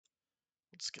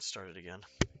let's get started again.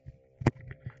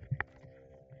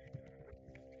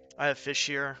 I have fish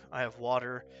here, I have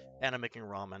water, and I'm making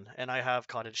ramen. And I have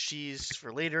cottage cheese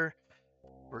for later.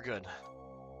 We're good.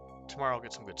 Tomorrow I'll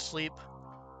get some good sleep.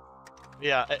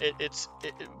 Yeah,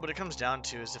 what it comes down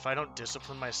to is if I don't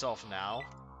discipline myself now,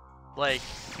 like,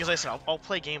 because I said, I'll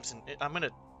play games and I'm going to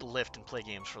lift and play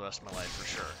games for the rest of my life for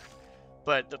sure.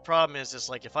 But the problem is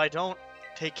like, if I don't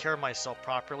take care of myself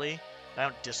properly, I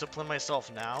don't discipline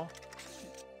myself now,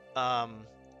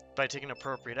 by taking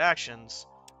appropriate actions,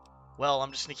 well,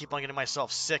 I'm just going to keep on getting myself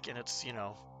sick, and it's, you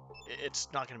know, it's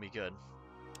not going to be good.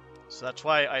 So that's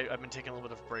why I've been taking a little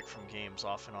bit of a break from games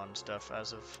off and on stuff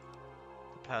as of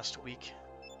the past week.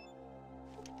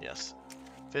 Yes.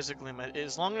 Physically,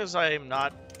 as long as I'm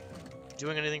not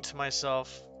doing anything to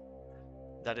myself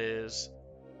that is...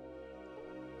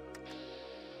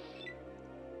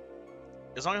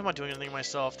 As long as I'm not doing anything to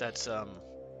myself that's,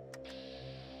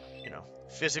 you know,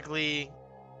 physically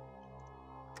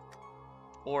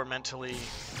or mentally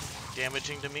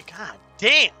damaging to me. God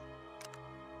damn!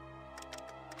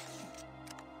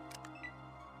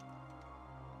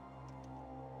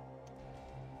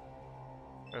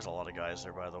 There's a lot of guys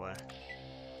there, by the way.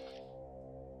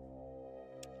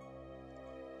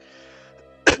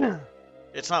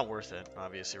 It's not worth it,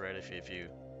 obviously, right? If you're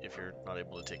not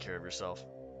able to take care of yourself,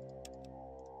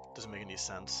 doesn't make any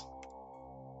sense.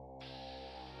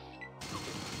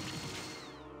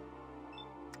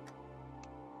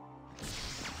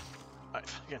 I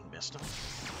fucking missed him.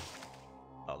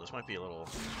 Oh, this might be a little...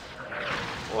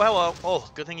 Oh, hello. Oh,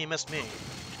 good thing he missed me.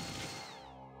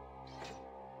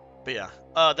 But yeah,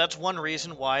 that's one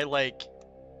reason why, like,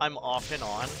 I'm off and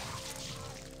on.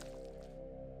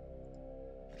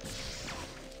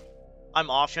 I'm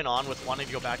off and on with wanting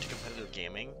to go back to competitive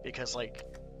gaming, because, like,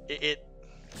 it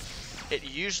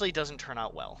usually doesn't turn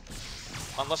out well.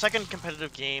 Unless I can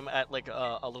competitive game at, like,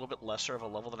 a little bit lesser of a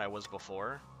level than I was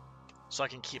before, so I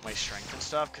can keep my strength and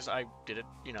stuff, because I did it,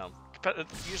 you know,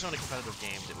 usually on a competitive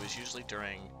game, it was usually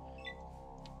during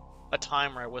a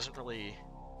time where I wasn't really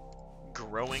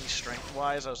growing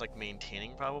strength-wise. I was, like,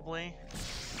 maintaining, probably,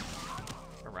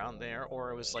 around there,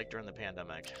 or it was, like, during the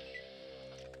pandemic.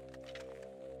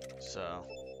 So...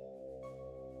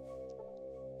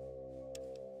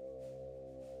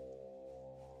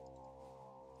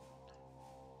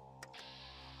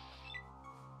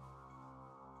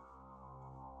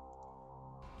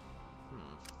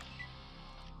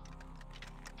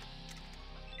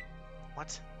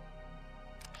 What?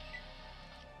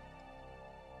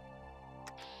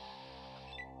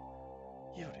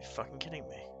 You would be fucking kidding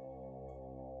me.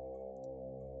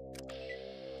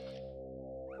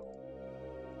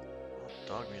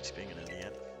 Dog meat's being an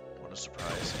idiot. What a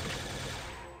surprise.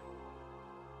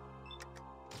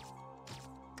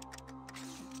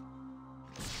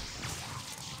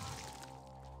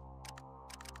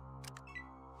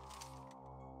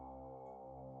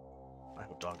 I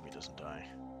hope dog meat doesn't die.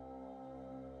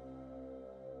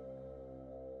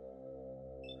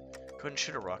 Couldn't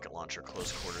shoot a rocket launcher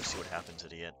close quarters, see what happens,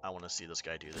 idiot. I want to see this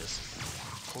guy do this.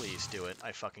 Please do it.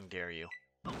 I fucking dare you.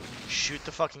 Shoot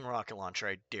the fucking rocket launcher,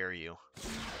 I dare you.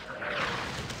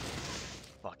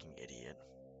 Fucking idiot.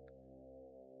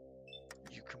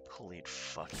 You complete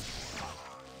fucking moron.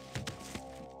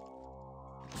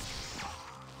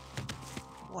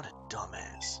 What a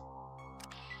dumbass.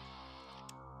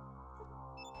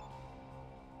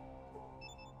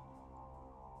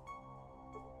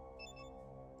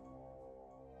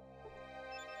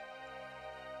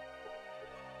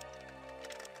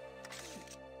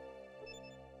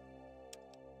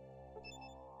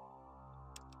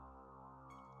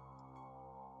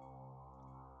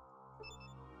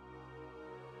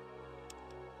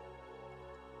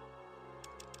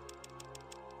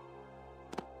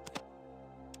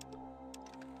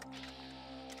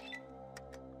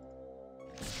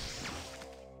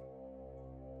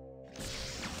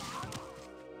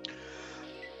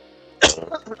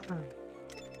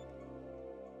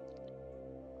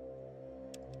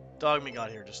 Dog me got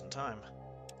here just in time.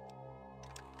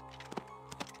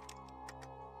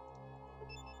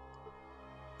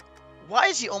 Why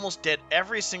is he almost dead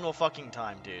every single fucking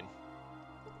time, dude?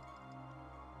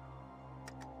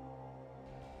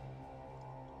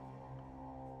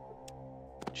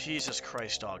 Jesus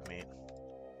Christ, dog meat.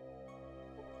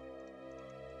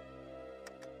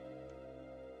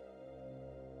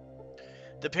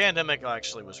 The pandemic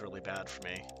actually was really bad for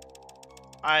me.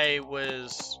 I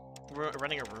was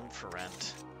renting a room for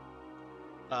rent.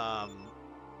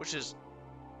 Which is...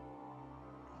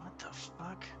 What the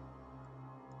fuck?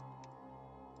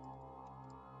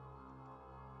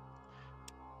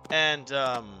 And,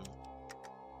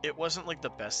 it wasn't like the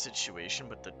best situation,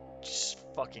 but the just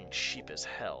fucking cheap as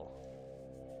hell.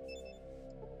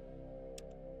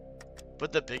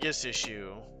 But the biggest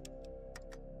issue,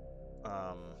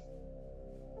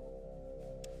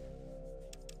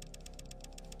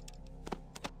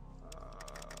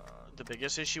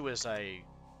 was I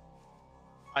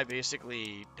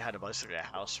basically had basically a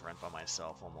house rent by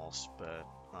myself almost, but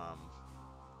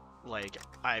like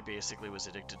I basically was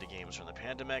addicted to games from the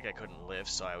pandemic. I couldn't live,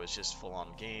 so I was just full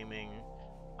on gaming.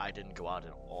 I didn't go out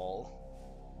at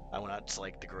all. I went out to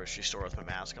like the grocery store with my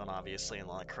mask on, obviously, and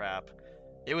all that crap.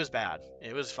 It was bad.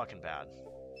 It was fucking bad.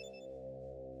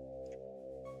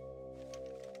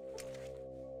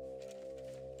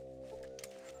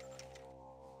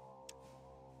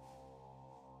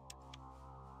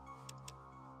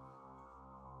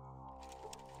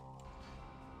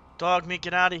 Dog meat,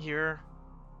 get out of here.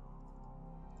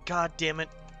 God damn it.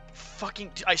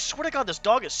 Fucking, I swear to God, this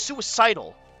dog is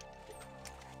suicidal.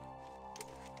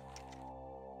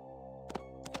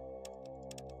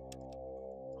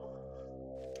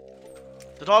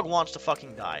 The dog wants to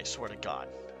fucking die, I swear to God.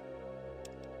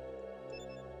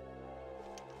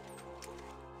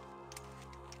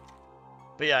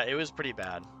 But yeah, it was pretty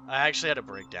bad. I actually had a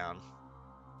breakdown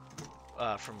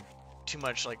from too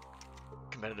much like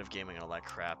competitive gaming and all that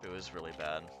crap. It was really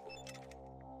bad.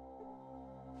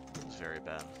 It was very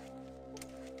bad.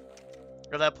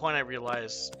 At that point, I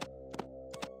realized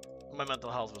my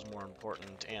mental health was more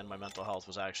important, and my mental health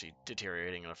was actually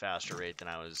deteriorating at a faster rate than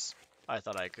I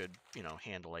thought I could, you know,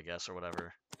 handle, I guess, or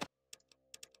whatever.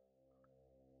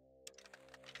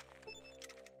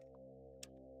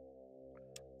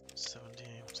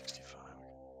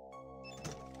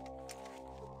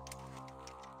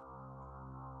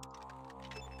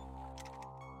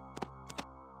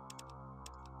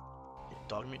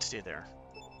 Dog meat, stay there.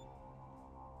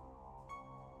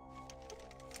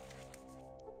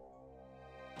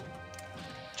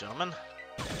 Gentlemen.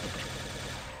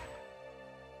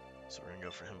 So we're gonna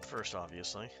go for him first,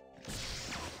 obviously.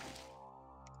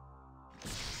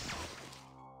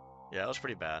 Yeah, it was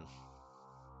pretty bad.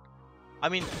 I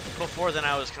mean, before then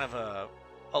I was kind of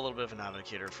a little bit of an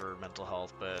advocate for mental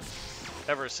health, but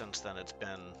ever since then it's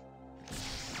been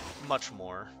much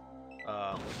more.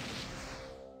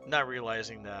 Not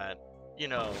realizing that, you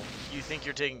know, you think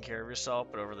you're taking care of yourself,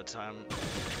 but over the time...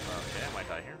 Okay, I might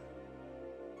die here.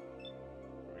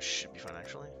 We should be fine,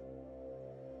 actually.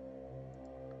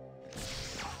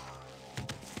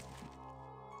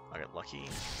 I got lucky.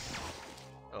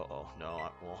 Oh,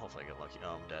 no. Well, hopefully I get lucky.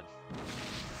 Oh, I'm dead.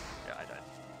 Yeah, I died.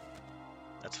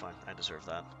 That's fine. I deserve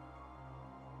that.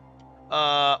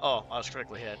 Oh, I was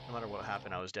critically hit. No matter what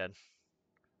happened, I was dead.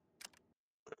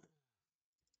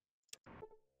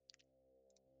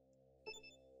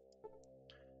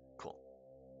 Cool.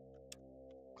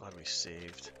 Glad we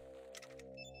saved.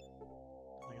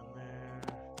 Nothing in there.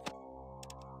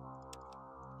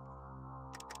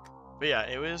 But yeah,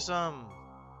 it was,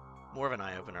 more of an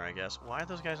eye-opener, I guess. Why are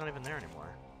those guys not even there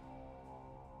anymore?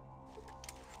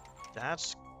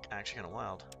 That's actually kind of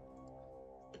wild.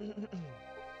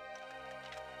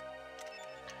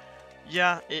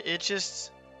 Yeah, it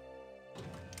just...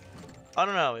 I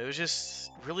don't know, it was just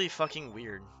really fucking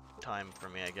weird time for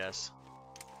me, I guess.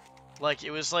 Like,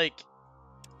 it was like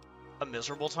a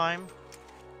miserable time,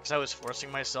 because I was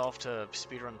forcing myself to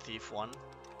speedrun Thief 1.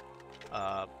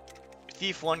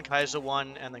 Thief 1, Kaizo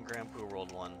 1, and then Grand Poo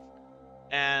World 1.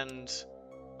 And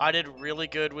I did really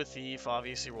good with Thief,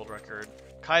 obviously world record.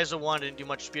 Kaizo 1 didn't do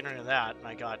much speedrunning of that, and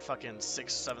I got fucking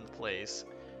 6th, 7th place.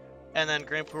 And then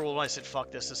Grand Poo World 1, I said,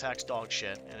 fuck this hack's dog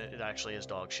shit, and it actually is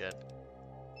dog shit.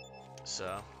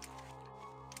 So,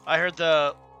 I heard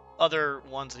the other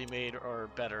ones that he made are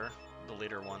better, the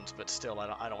later ones, but still,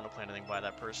 I don't want to play anything by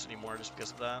that person anymore just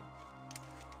because of that.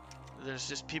 There's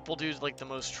just people do like the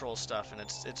most troll stuff, and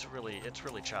it's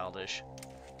really childish.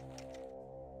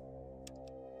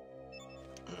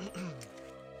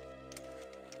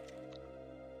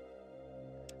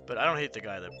 But I don't hate the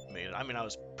guy that made it. I mean, I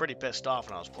was pretty pissed off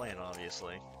when I was playing,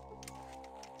 obviously.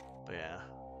 But yeah.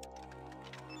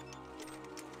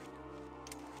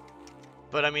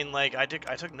 But I mean, like, I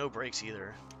took no breaks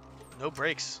either. No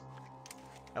breaks.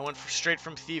 I went straight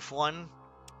from Thief 1,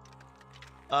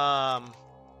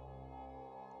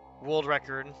 world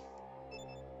record,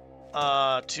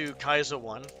 to Kaizo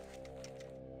 1.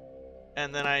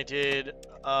 And then I did,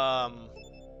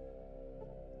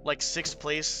 like 6th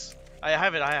place. I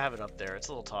have it up there. It's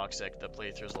a little toxic. The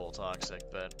playthrough's a little toxic,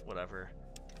 but whatever.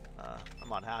 I'm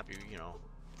not happy, you know,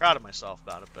 proud of myself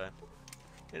about it, but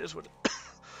it is what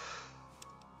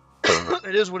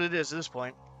it is what it is at this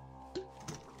point.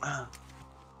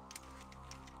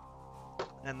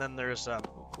 And then there's oh,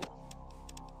 cool.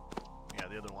 Yeah,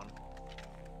 the other one.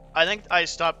 I think I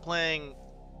stopped playing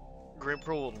Grim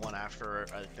Pro World 1 after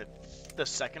the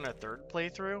second or third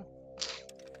playthrough.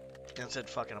 And said,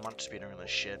 fuck it, I'm not speedrunning this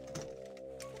shit.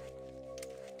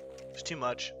 It's too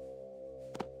much.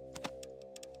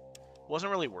 Wasn't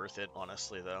really worth it,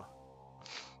 honestly, though.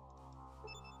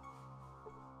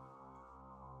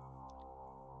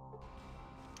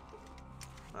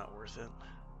 Not worth it.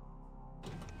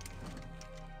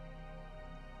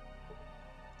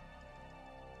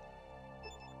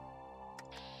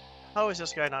 How is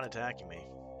this guy not attacking me?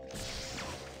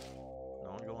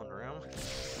 No one go in the room? Go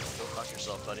fuck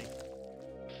yourself, buddy.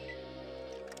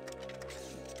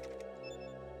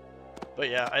 But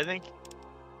yeah, I think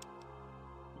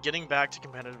getting back to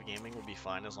competitive gaming will be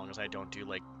fine as long as I don't do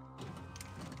like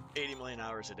 80 million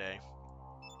hours a day.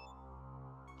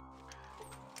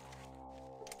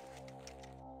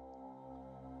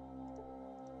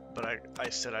 But I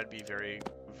said I'd be very,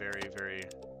 very, very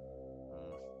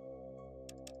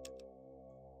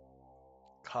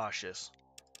cautious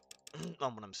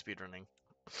on when I'm speedrunning.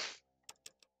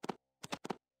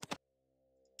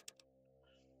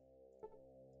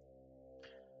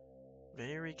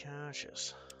 Very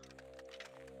cautious.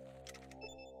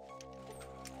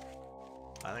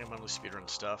 I think I'm gonna speedrun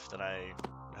stuff that I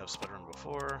have speedrun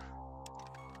before.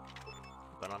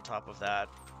 But on top of that,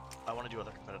 I want to do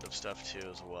other competitive stuff too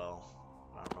as well.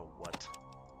 I don't know what.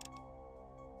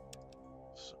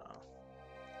 So.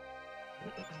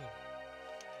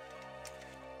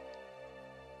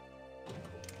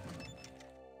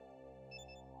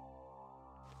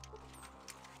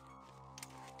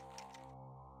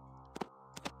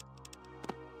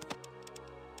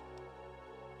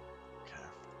 Okay.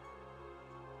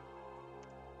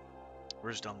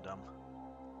 Where's Dum Dum?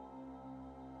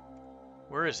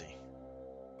 Where is he?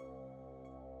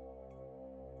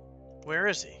 Where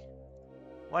is he?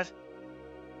 What?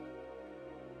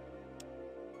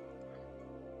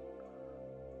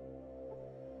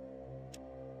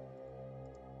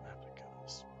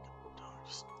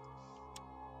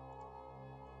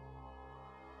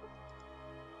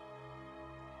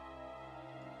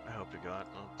 I hope you got.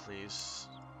 Oh, please.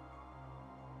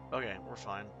 Okay, we're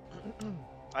fine.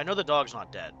 I know the dog's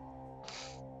not dead.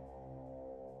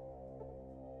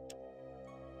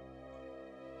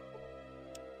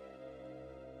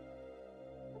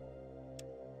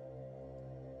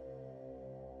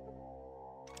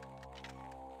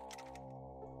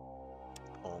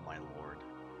 Oh my lord.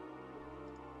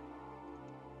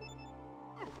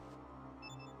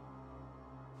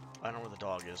 I don't know where the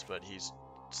dog is, but he's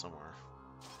somewhere.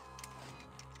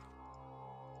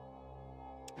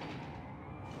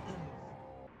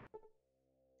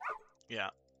 Yeah.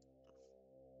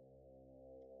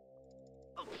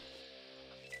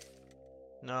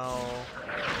 No.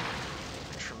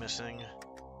 Picture missing.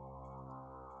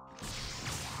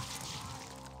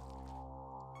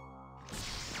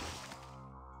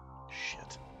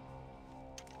 Shit.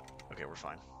 Okay, we're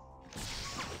fine.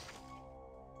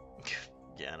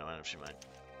 Yeah, no, I know she might.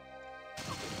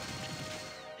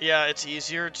 Yeah, it's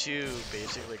easier to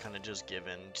basically kind of just give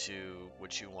in to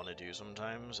what you want to do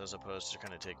sometimes, as opposed to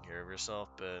kind of taking care of yourself,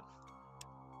 but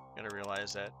you gotta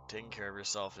realize that taking care of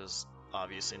yourself is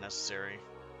obviously necessary.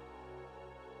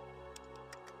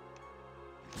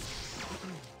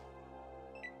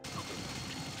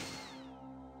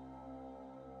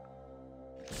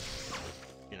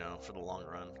 You know, for the long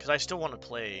run. Because I still want to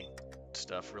play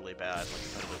stuff really bad, like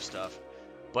competitive stuff.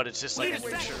 But it's just like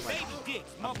making sure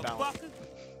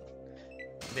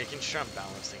making sure I'm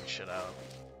balancing shit out.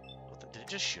 Did he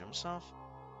just shoot himself?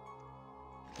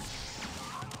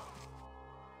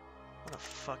 What a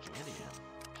fucking idiot.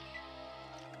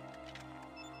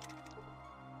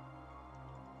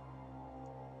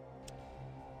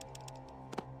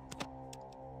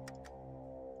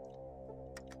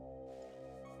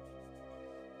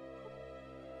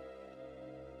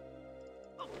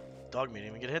 Dog didn't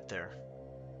even get hit there.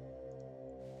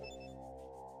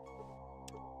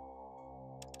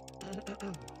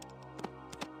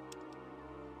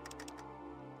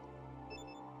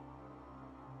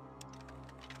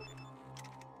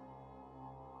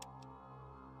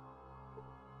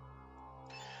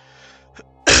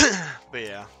 But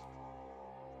yeah.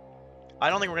 I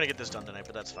don't think we're gonna get this done tonight,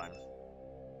 but that's fine.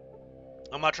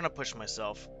 I'm not trying to push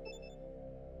myself.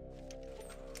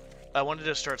 I wanted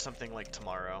to start something like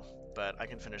tomorrow, but I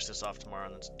can finish this off tomorrow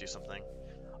and then do something.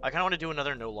 I kind of want to do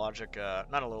another no logic,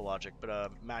 not a low logic, but a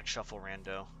max shuffle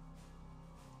rando.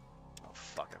 Oh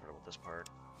fuck, I forgot about this part.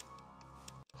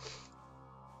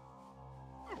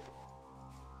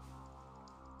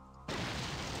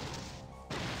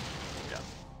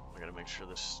 make sure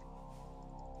this...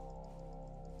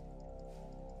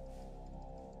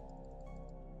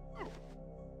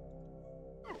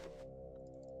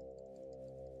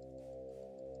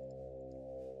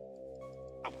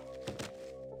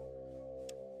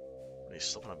 Are they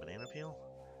slipping a banana peel?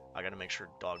 I gotta make sure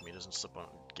dog meat doesn't slip on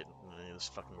get any of this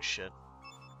fucking shit.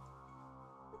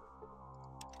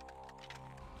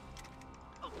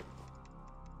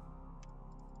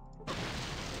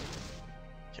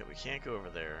 Okay, we can't go over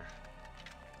there.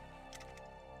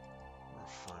 We're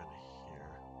fine here.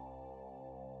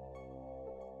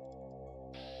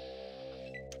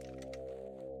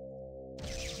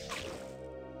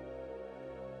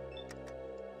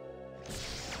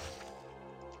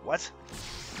 What?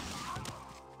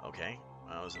 Okay,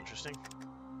 that was interesting.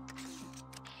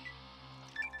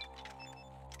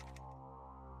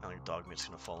 I think dog meat's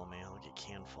gonna follow me. I think it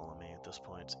can follow me at this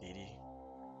point. It's 80.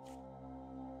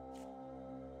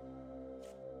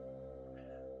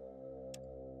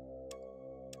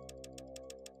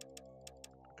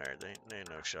 Alright, they ain't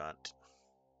no shot.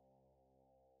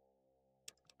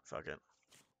 Fuck it.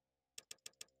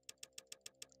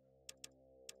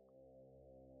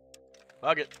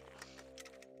 Fuck it.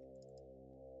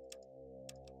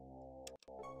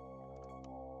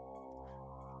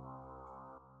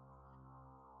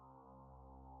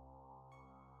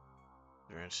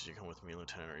 Did you come with me,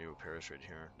 Lieutenant? Or are you a Paris right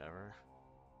here? Never.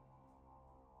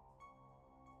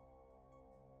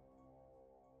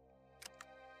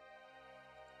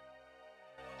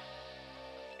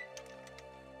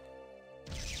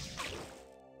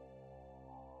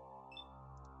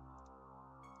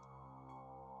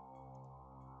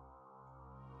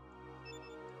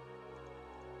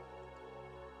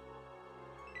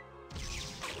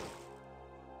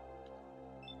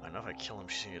 I know if I kill him,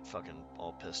 she's gonna get fucking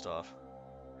all pissed off.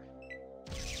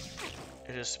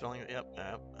 It is spelling. Yep,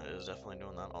 it is definitely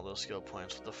doing that. All those skill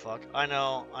points. What the fuck? I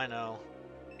know.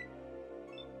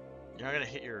 You're not gonna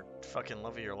hit your fucking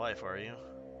love of your life, are you?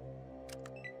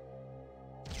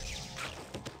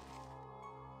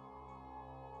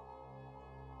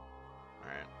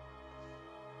 Alright.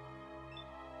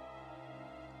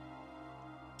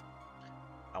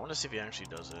 I want to see if he actually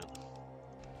does it.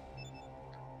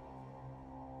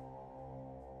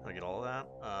 Can I get all of that?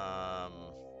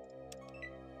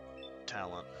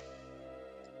 Talent.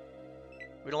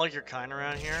 We don't like your kind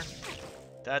around here?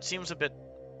 That seems a bit...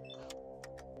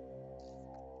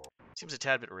 Seems a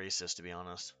tad bit racist, to be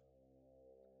honest.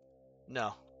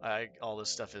 No, all this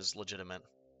stuff is legitimate.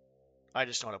 I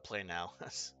just know how to play now.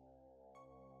 Jeez,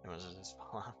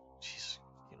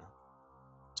 you know.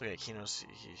 It's okay, Kino's,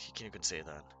 Kino can say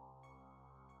that.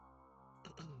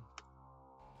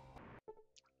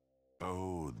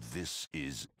 Oh, this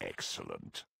is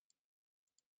excellent.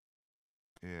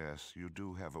 Yes, you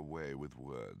do have a way with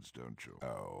words, don't you?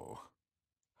 Oh,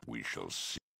 we shall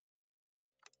see.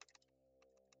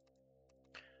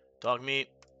 Dog meat.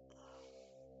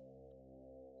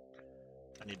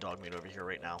 I need dog meat over here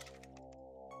right now.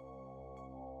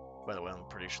 By the way, I'm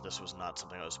pretty sure this was not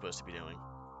something I was supposed to be doing.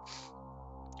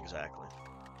 Exactly.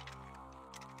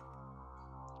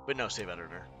 But no, save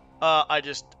editor. I'm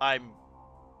just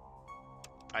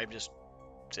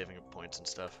saving points and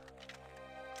stuff.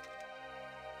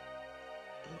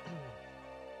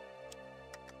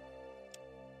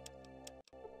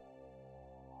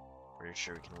 Pretty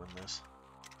sure we can win this.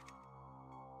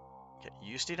 Okay,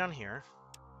 you stay down here.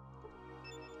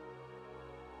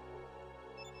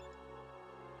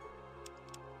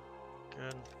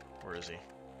 Good. Where is he?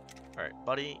 Alright,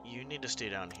 buddy, you need to stay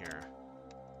down here.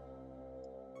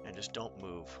 And just don't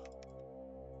move.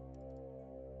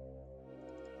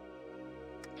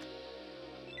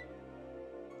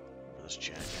 For this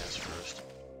jackass first.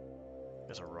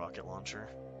 There's a rocket launcher.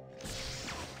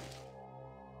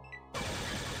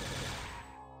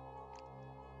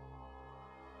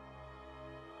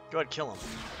 Go ahead, kill him.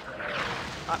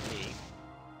 Not me.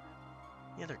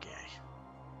 The other guy.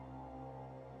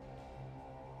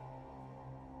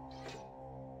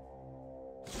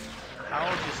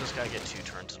 How does this guy get 2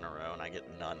 turns in a row and I get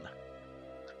none?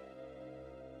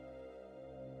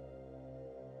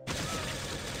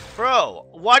 Bro,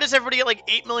 why does everybody get like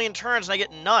 8 million turns and I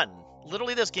get none?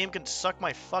 Literally, this game can suck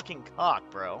my fucking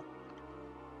cock, bro.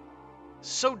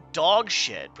 So dog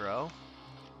shit, bro.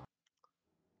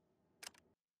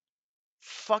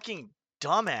 Fucking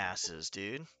dumbasses,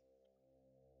 dude.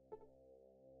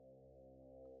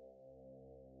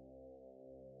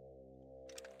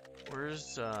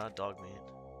 Where's dog meat?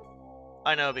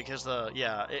 I know, because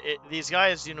these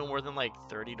guys do no more than like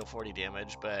 30 to 40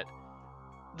 damage, but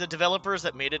the developers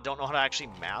that made it don't know how to actually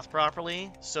math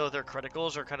properly, so their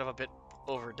criticals are kind of a bit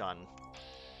overdone.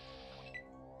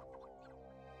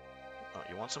 Oh,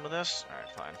 you want some of this? Alright,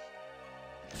 fine.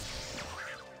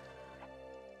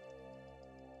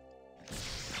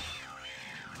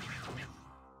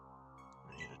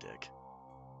 I need a dick.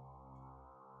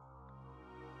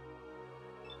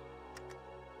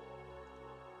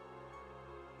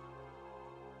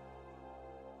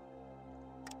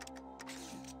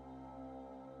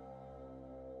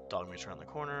 Dog meat's around the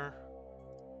corner.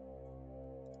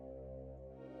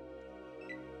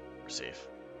 We're safe.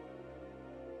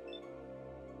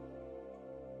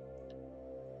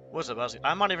 What's up, Ozzy?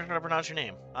 I'm not even gonna pronounce your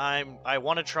name. I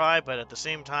want to try, but at the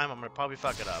same time, I'm gonna probably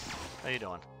fuck it up. How you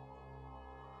doing?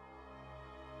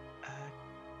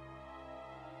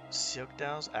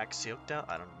 Silkdows? Silkdow?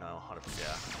 I don't know how to.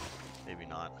 Yeah, maybe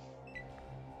not.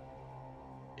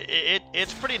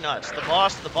 It's pretty nuts. The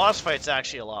boss fight's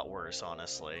actually a lot worse,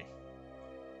 honestly.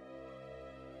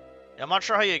 I'm not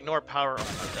sure how you ignore power at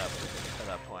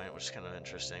that point, which is kind of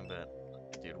interesting.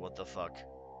 But dude, what the fuck?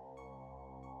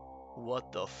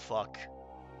 What the fuck?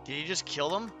 Did you just kill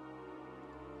them?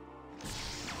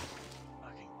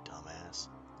 Fucking dumbass.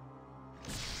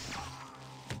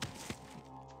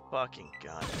 Fucking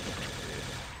god, dude.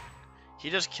 He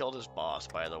just killed his boss,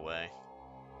 by the way.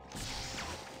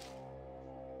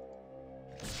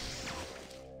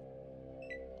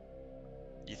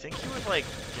 You think he would, like,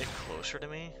 get closer to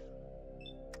me?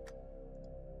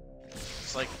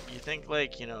 It's like, you think,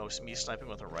 like, you know, me sniping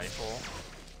with a rifle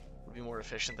would be more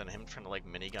efficient than him trying to, like,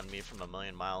 minigun me from a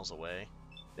million miles away?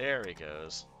 There he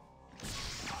goes.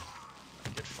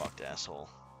 Get fucked, asshole.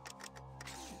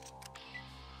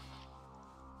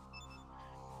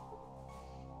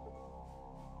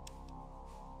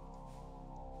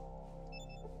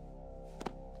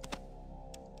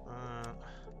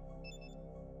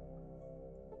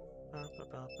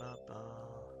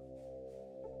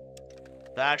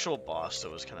 The actual boss,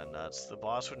 though, was kind of nuts. The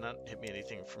boss would not hit me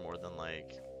anything for more than,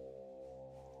 like...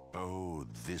 Oh,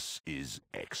 this is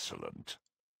excellent.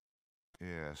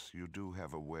 Yes, you do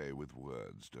have a way with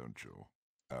words, don't you?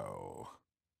 Oh,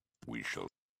 we shall...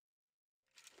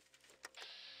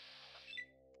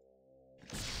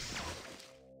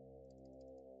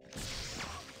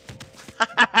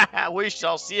 We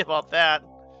shall see about that.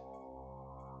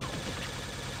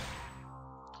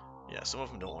 Yeah, some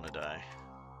of them don't want to die.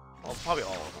 Well, probably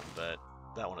all of them, but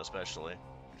that one especially.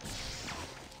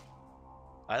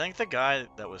 I think the guy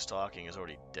that was talking is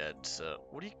already dead, so...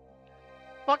 What are you...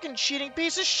 Fucking cheating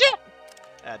piece of shit!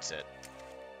 That's it.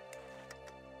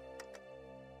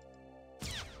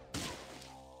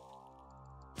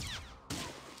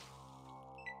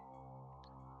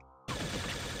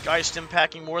 Guy's stim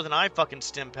packing more than I fucking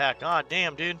stim pack. God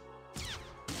damn, dude.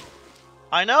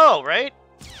 I know, right?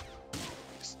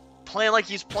 He's playing like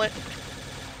he's playing...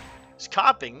 He's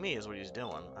copying me is what he's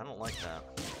doing. I don't like that.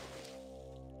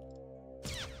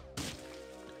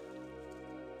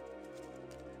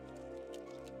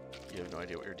 You have no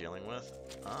idea what you're dealing with?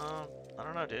 I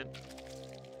don't know, dude.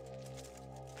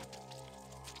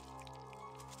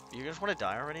 You just want to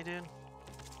die already, dude?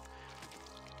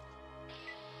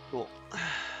 Cool.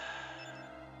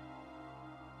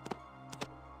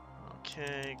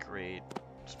 Okay, great.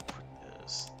 Let's put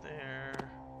this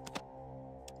there.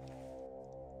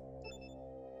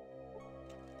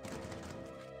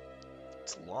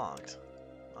 It's locked.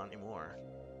 Not anymore.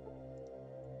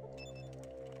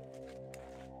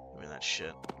 Give me that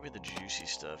shit. Give me the juicy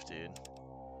stuff, dude.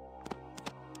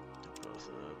 Do both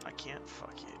of them. I can't.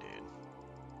 Fuck you, dude.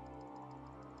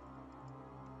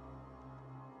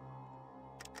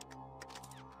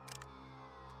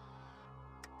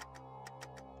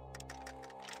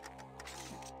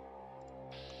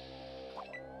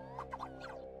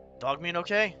 Dog meat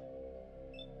okay?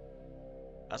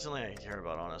 That's the only thing I care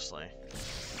about, honestly.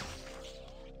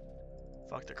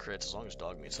 Fuck the crits, as long as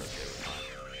dog meat's okay, we're fine.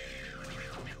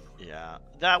 Yeah,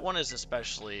 that one is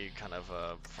especially kind of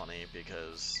funny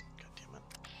because... God damn it.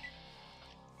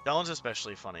 That one's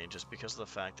especially funny just because of the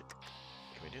fact that...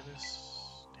 Can we do this?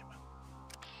 Damn it.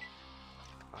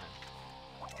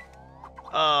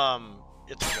 Fine.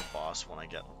 It's like a boss one I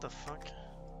get. What the fuck?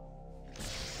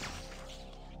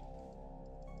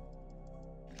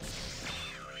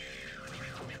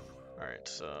 Alright,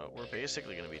 so we're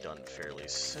basically going to be done fairly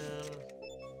soon.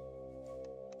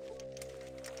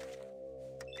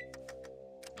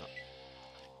 Oh.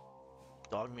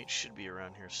 Dog meat should be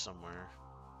around here somewhere.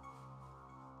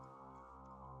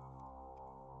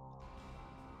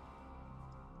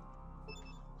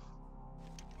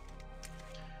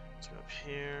 Let's go up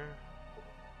here.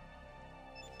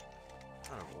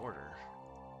 Out of order.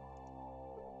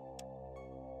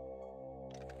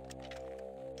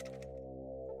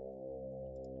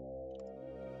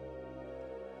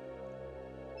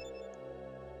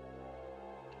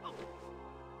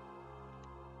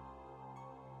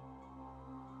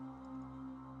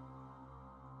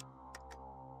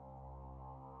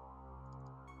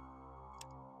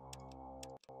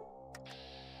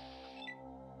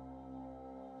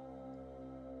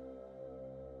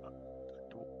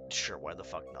 Sure, why the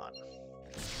fuck not?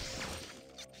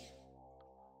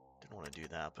 Didn't want to do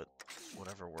that, but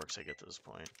whatever works I get to this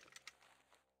point.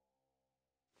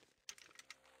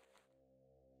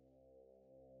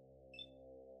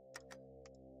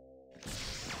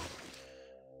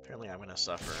 Apparently I'm gonna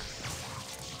suffer.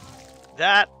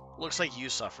 That looks like you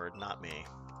suffered, not me.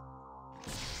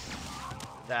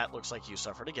 That looks like you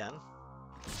suffered again.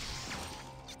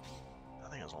 That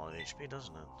thing has a lot of HP,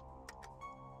 doesn't it?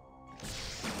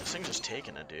 This thing's just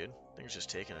taking it, dude. I think it's just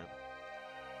taking it.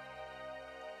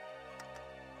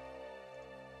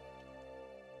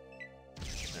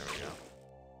 There we go.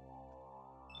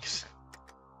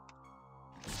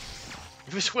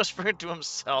 He was whispering to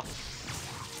himself.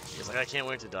 He's like, I can't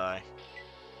wait to die.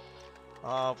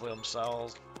 Oh, play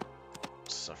themselves.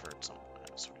 Suffered some.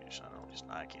 That's what you should.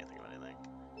 I can't think of anything.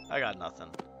 I got nothing.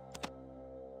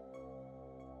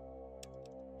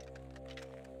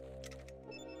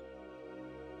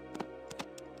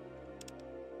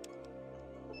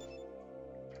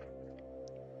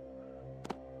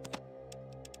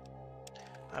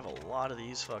 I have a lot of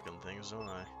these fucking things, don't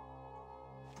I?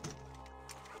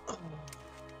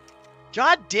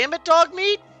 God damn it, dog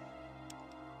meat!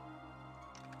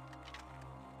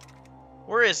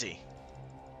 Where is he?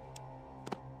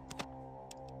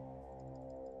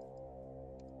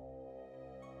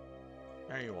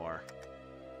 There you are.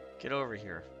 Get over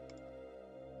here.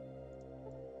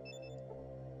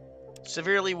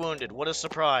 Severely wounded. What a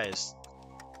surprise.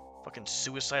 Fucking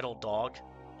suicidal dog.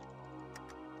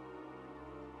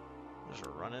 Just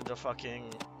run into fucking...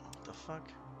 What the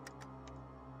fuck?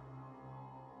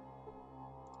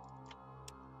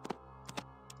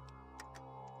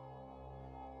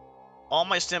 All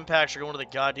my stim packs are going to the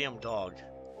goddamn dog.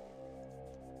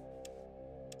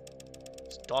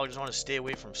 This dog just wants to stay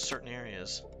away from certain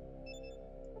areas.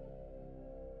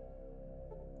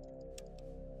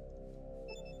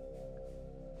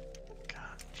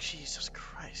 God, Jesus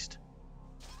Christ.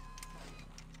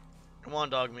 Come on,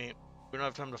 dog meat. We don't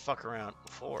have time to fuck around.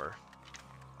 4.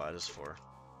 Oh, it is 4.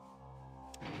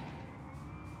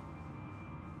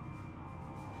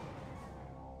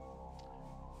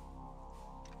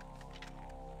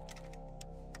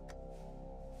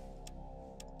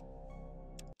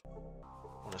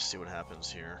 Let's see what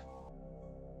happens here.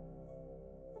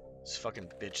 This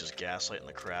fucking bitch is gaslighting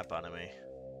the crap out of me.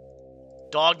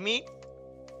 Dog meat?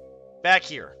 Back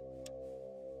here.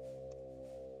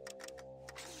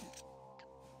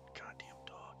 Goddamn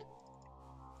dog.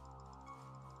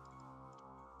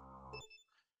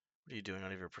 What are you doing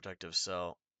out of your protective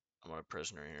cell? I'm a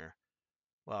prisoner here.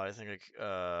 Wow, I think you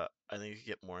could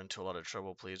get more into a lot of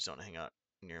trouble. Please don't hang out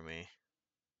near me.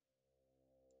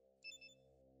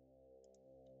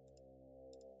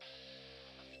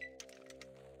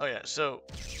 Oh yeah, so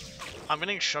I'm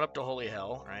getting shut up to holy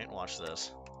hell, right? Watch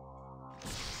this.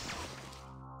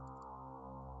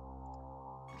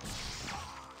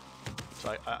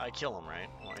 So I kill him, right?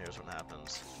 Well, here's what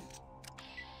happens.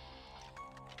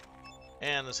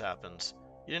 And this happens.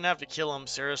 You didn't have to kill him.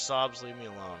 Sarah sobs, leave me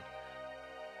alone.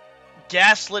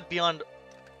 Gaslit beyond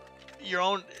your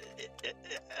own...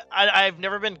 I've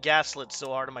never been gaslit so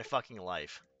hard in my fucking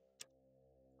life.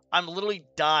 I'm literally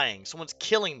dying. Someone's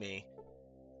killing me.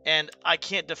 And I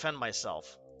can't defend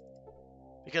myself.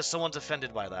 Because someone's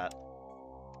offended by that.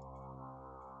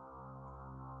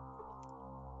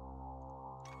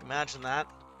 Imagine that.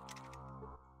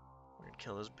 We're gonna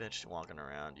kill this bitch walking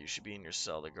around. You should be in your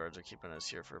cell. The guards are keeping us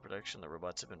here for protection. The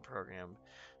robots have been programmed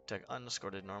to attack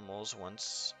unescorted normals.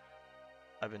 Once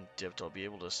I've been dipped, I'll be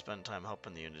able to spend time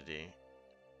helping the Unity.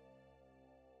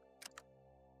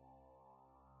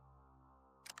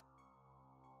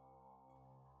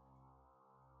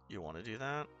 You want to do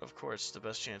that? Of course, it's the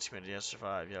best chance humanity has to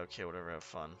survive. Yeah, okay, whatever, have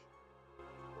fun.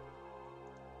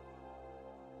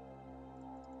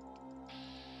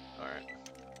 Alright.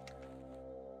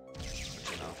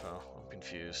 I'm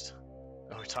confused.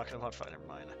 Oh, we're talking about fire. Never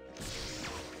mind.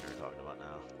 What are we talking about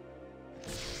now?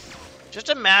 Just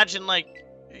imagine, like,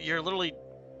 you're literally...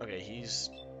 Okay, he's...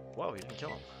 Whoa, he didn't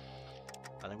kill him.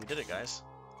 I think we did it, guys.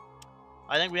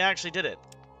 I think we actually did it.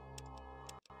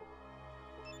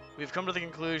 We've come to the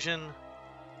conclusion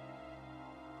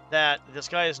that this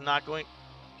guy is not going...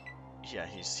 Yeah,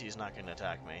 he's not going to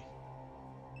attack me.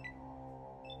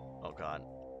 Oh, God.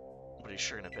 But he's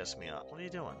sure going to piss me off. What are you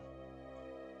doing?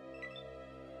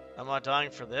 I'm not dying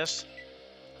for this.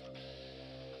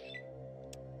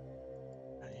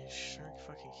 Are you sure you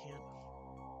fucking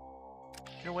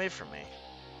can't? Get away from me.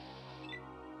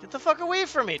 Get the fuck away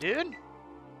from me, dude!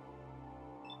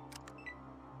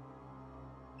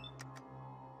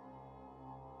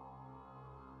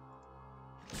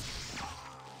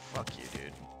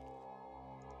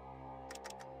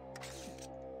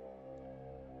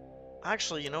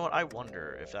 Actually, you know what? I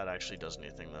wonder if that actually does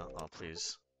anything, though. Oh,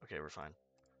 please. Okay, we're fine.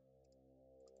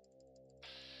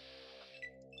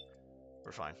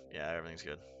 We're fine. Yeah, everything's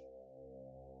good.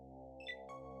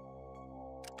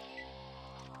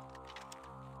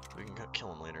 We can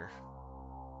kill him later.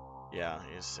 Yeah,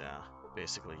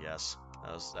 basically yes.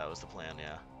 That was the plan,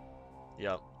 yeah.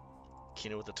 Yep.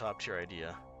 Kino with the top tier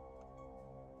idea.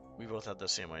 We both had the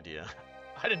same idea.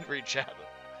 I didn't read chat.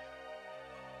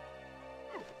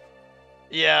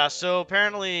 Yeah, so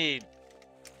apparently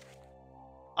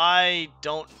I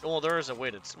don't, well, there is a way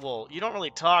to, well, you don't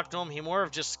really talk to him. He more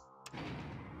of just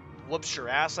whoops your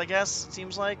ass, I guess, it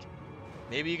seems like.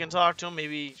 Maybe you can talk to him,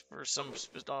 maybe for some,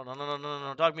 oh,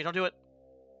 no, dog me, don't do it.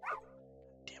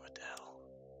 Damn it to hell.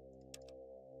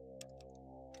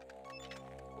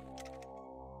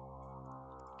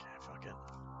 Okay, fuck it.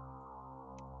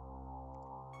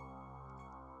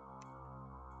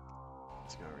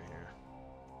 Let's go over here.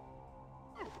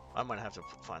 I might have to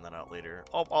find that out later.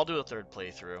 I'll do a third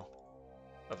playthrough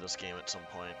of this game at some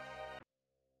point.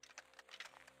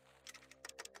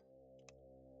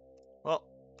 Well,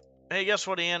 hey, guess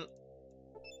what, Ian?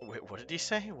 Wait, what did he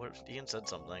say? What? Ian said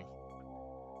something.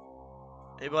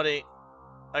 Hey, buddy,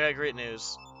 I got great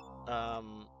news.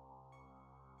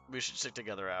 We should stick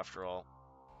together after all.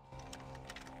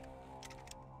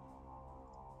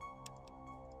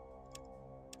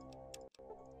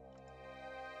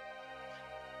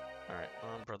 Alright,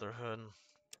 Brotherhood.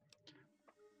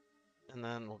 And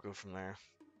then we'll go from there.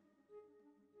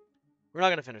 We're not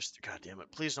gonna finish. God damn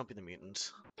it. Please don't be the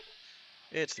mutants.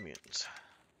 It's the mutants.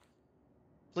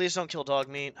 Please don't kill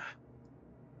Dogmeat.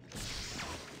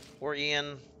 Or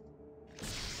Ian.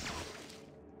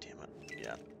 Damn it.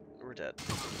 Yeah, we're dead.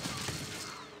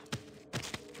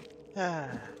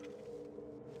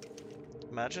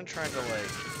 Imagine trying to,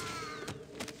 like...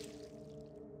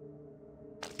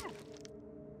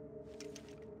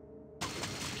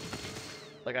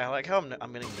 Like, I like how I'm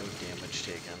getting no damage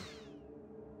taken.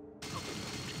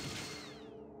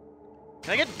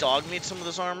 Can I get Dogmeat some of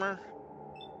this armor?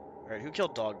 Alright, who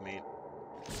killed Dogmeat?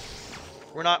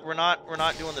 We're not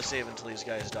doing the save until these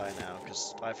guys die now,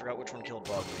 because I forgot which one killed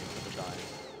Dogmeat for the dying.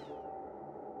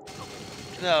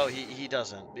 No, he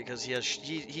doesn't, because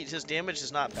his damage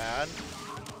is not bad,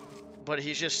 but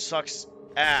he just sucks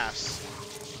ass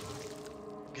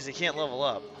because he can't level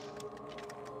up.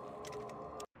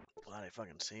 Glad I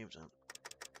fucking saved him.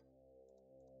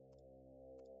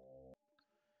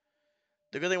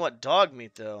 The good thing about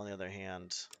Dogmeat, though, on the other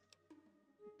hand,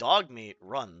 Dogmeat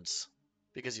runs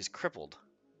because he's crippled,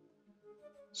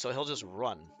 so he'll just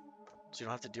run. So you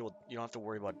don't have to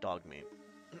worry about Dogmeat.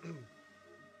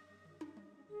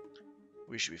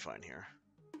 We should be fine here.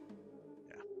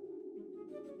 Yeah.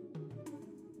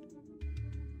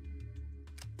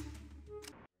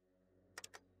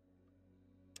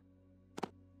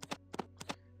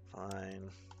 Fine.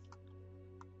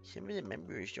 Some of the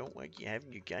members don't want you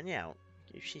having your gun out.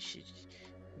 It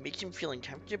makes them feel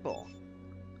uncomfortable.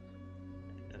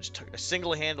 I just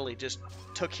single-handedly just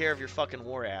took care of your fucking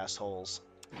war assholes.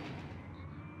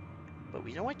 But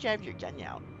we don't want you to have your gun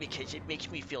out because it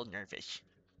makes me feel nervous.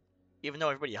 Even though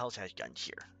everybody else has guns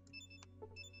here.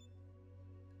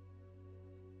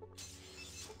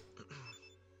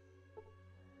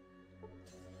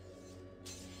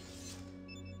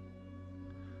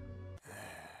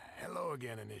 Hello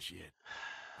again, Initiate.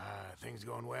 Things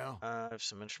going well? I have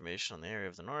some information on the area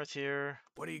of the north here.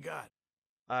 What do you got?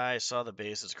 I saw the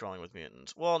base is crawling with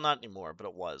mutants. Well, not anymore, but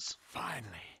it was. Finally.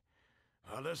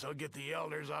 Well, this'll get the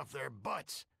elders off their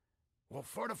butts. We'll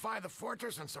fortify the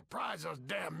fortress and surprise those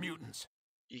damn mutants.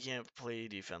 You can't play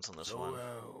defense on this one.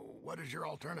 What is your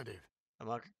alternative? I'm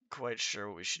not quite sure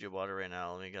what we should do about it right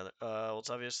now. Let me gather. Well,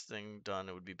 it's obvious thing done.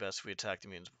 It would be best if we attack the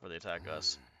mutants before they attack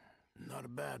us. Not a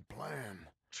bad plan.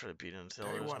 Try to beat into the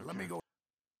Tell you elders. what, let me go.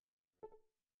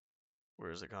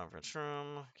 Where's the conference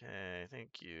room? Okay,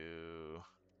 thank you.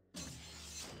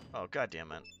 Oh, god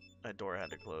damn it. That door had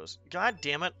to close. God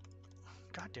damn it.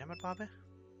 God damn it, Bobby.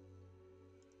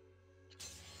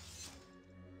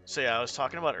 So yeah, I was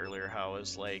talking about earlier how I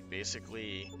was like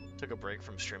basically took a break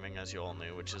from streaming, as you all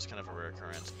knew, which is kind of a rare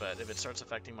occurrence. But if it starts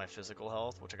affecting my physical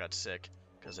health, which I got sick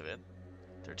because of it,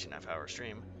 13.5 hour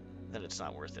stream, then it's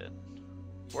not worth it.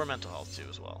 Or mental health too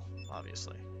as well,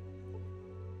 obviously.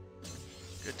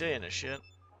 Good day, Initiate.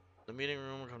 The meeting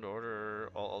room will come to order.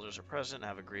 All elders are present and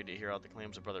have agreed to hear out the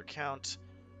claims of Brother Count.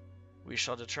 We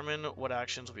shall determine what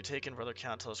actions will be taken. Brother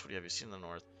Count, tell us what you have seen in the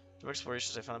north. From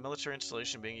explorations, I found a military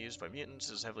installation being used by mutants.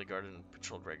 It is heavily guarded and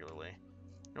patrolled regularly.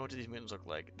 Now, what do these mutants look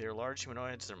like? They are large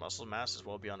humanoids. Their muscle mass is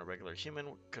well beyond a regular human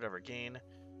could ever gain.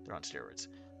 They're on steroids.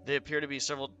 They appear to be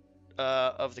several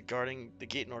of the guarding the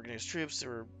gate and organized troops. They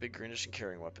were big, greenish, and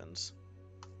carrying weapons.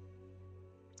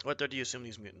 What threat do you assume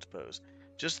these mutants pose?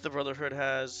 Just the Brotherhood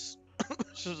has...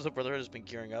 Just the Brotherhood has been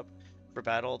gearing up for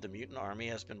battle. The mutant army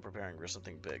has been preparing for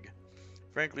something big.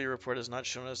 Frankly, your report has not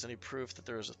shown us any proof that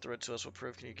there is a threat to us. What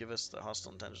proof can you give us the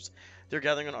hostile intentions? They're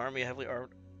gathering an army, a heavily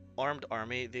armed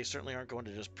army. They certainly aren't going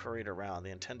to just parade around.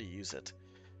 They intend to use it.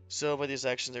 So by these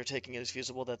actions they're taking, it is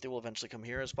feasible that they will eventually come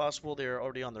here. As possible, they are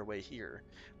already on their way here.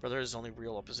 Brotherhood is the only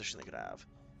real opposition they could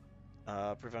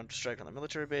have. Prevent strike on the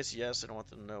military base. Yes, I don't want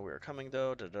them to know we are coming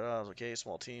though. Okay,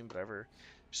 small team, whatever.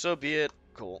 So be it.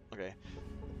 Cool. Okay.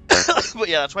 But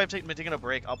yeah, that's why I've been taking a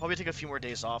break. I'll probably take a few more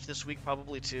days off this week,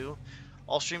 probably too.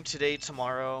 I'll stream today,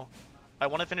 tomorrow. I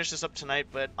want to finish this up tonight,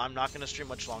 but I'm not going to stream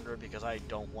much longer because I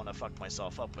don't want to fuck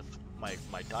myself up with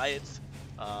my diet,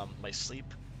 my sleep.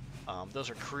 Those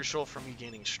are crucial for me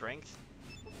gaining strength.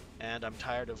 And I'm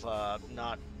tired of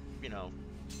not, you know,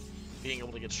 being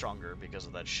able to get stronger because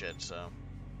of that shit, so.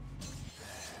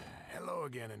 Hello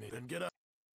again, Anita. Then get up.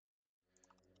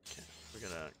 Okay, we're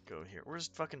gonna go here. Where's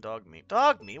fucking dog meat?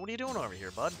 Dog meat? What are you doing over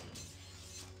here, bud?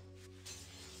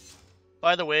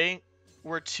 By the way,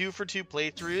 we're 2 for 2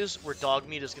 playthroughs where dog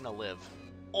meat is gonna live.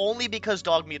 Only because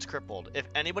dog meat's crippled. If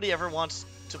anybody ever wants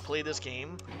to play this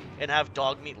game and have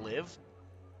dog meat live,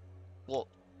 well,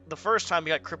 the first time he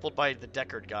got crippled by the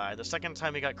Deckard guy. The second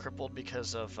time he got crippled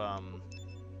because of,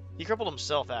 he crippled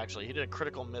himself, actually. He did a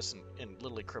critical miss and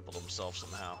literally crippled himself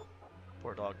somehow.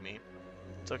 Poor dog meat.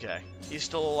 It's okay. He's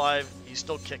still alive. He's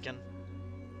still kicking.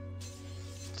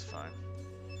 It's fine.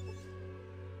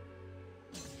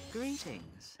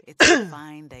 Greetings. It's a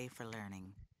fine day for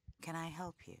learning. Can I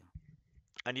help you?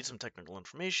 I need some technical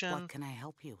information. What can I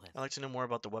help you with? I'd like to know more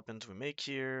about the weapons we make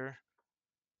here.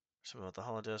 Something about the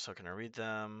holodisks. How can I read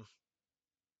them?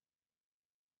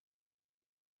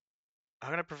 How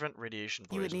can I prevent radiation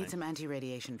poisoning? You would need some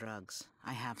anti-radiation drugs.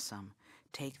 I have some.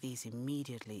 Take these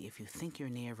immediately if you think you're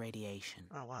near radiation.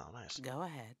 Oh, wow, nice. Go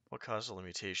ahead. What caused all the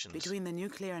mutations? Between the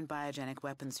nuclear and biogenic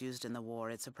weapons used in the war,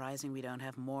 it's surprising we don't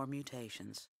have more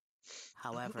mutations.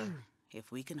 However,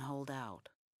 if we can hold out,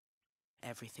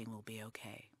 everything will be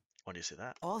okay. Why do you say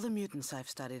that? All the mutants I've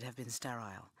studied have been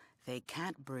sterile. They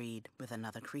can't breed with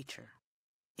another creature.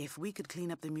 If we could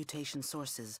clean up the mutation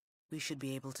sources, we should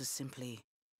be able to simply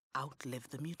outlive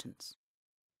the mutants.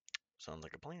 Sounds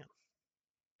like a plan.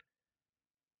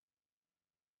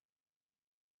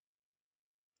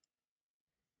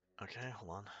 Okay,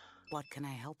 hold on. What can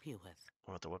I help you with?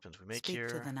 What about the weapons we make Speak here?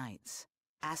 to the knights.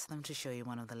 Ask them to show you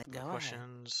one of the... Go ahead.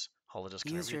 Questions. Holodisc,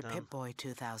 can Use I your read them? Pip-Boy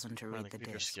 2000 to read the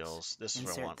computer discs. skills. This is what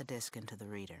I Insert want. the disc into the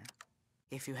reader.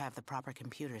 If you have the proper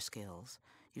computer skills,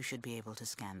 you should be able to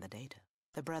scan the data.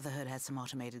 The Brotherhood has some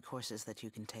automated courses that you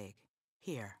can take.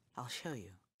 Here, I'll show you.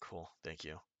 Cool, thank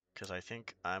you. Because I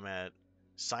think I'm at...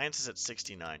 Science is at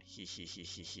 69.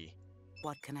 He.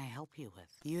 What can I help you with?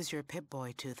 Use your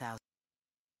Pip-Boy 2000.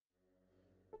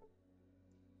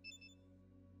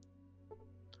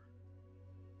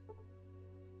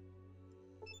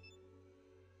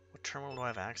 What terminal do I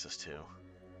have access to?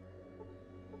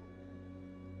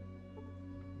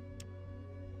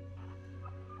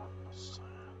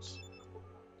 Science.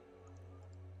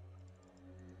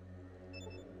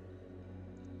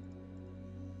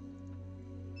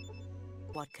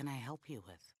 What can I help you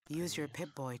with? Use your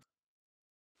Pip-Boy.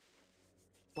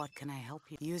 What can I help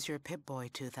you? Use your Pip-Boy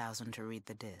 2000 to read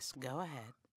the disc. Go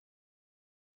ahead.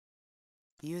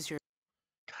 Use your...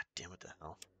 God damn it, the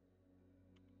hell.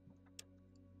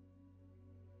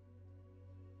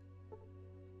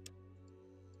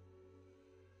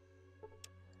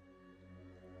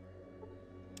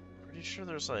 Pretty sure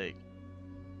there's like...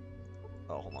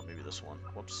 Oh, hold on, maybe this one.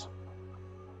 Whoops.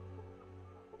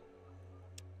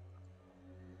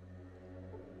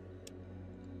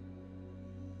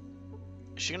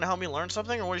 Is she gonna help me learn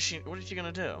something, or what is she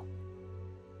gonna do?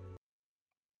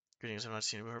 Greetings, I've not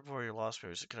seen you before. You're lost.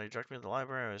 Can I direct me to the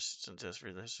library? I was sent to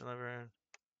read the history library.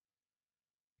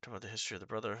 Talk about the history of the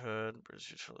Brotherhood.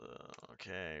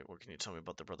 Okay, what can you tell me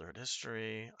about the Brotherhood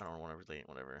history? I don't want to relate,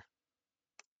 whatever.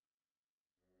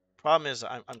 Problem is,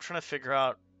 I'm trying to figure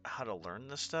out how to learn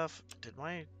this stuff. Did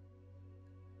my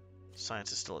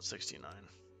science is still at 69?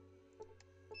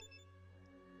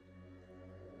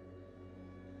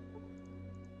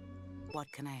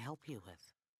 What can I help you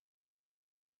with?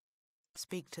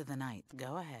 Speak to the knight.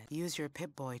 Go ahead. Use your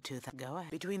Pip-Boy 2000. Go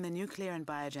ahead. Between the nuclear and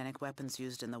biogenic weapons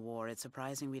used in the war, it's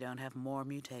surprising we don't have more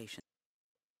mutations.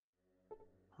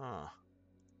 Huh.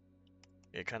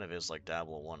 It kind of is like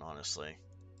Diablo 1, honestly.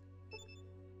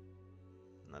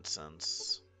 In that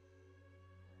sense.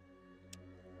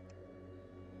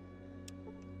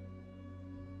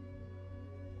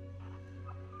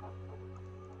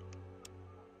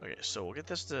 so we'll get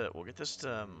this to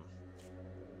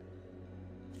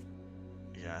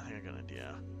yeah, I think I got an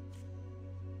idea.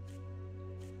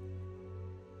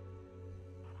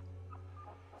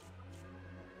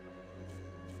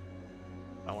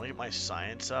 I want to get my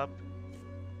science up.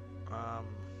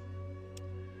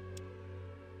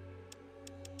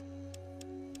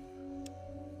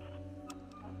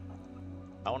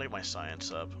 I want to get my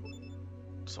science up,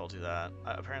 so I'll do that.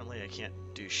 Apparently I can't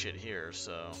do shit here,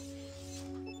 so...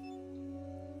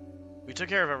 We took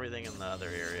care of everything in the other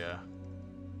area,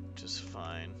 which is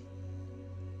fine.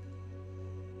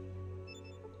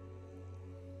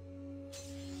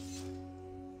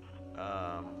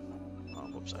 Oh,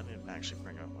 whoops, I didn't actually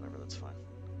bring up whatever, that's fine.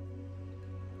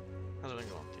 How's it been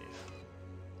going, Thief?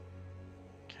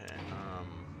 Okay,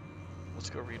 let's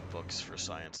go read books for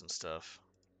science and stuff.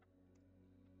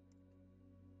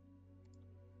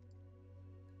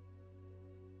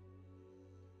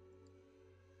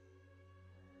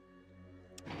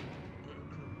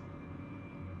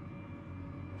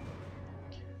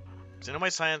 Because I know my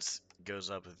science goes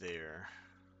up there.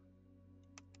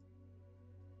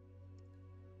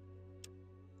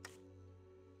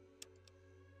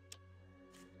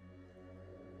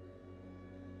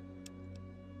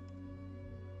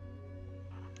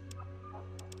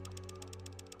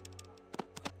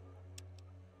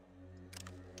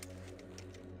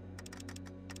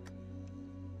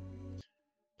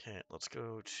 Okay, let's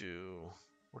go to...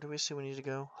 Where do we say we need to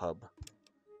go? Hub.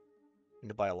 Need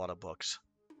to buy a lot of books.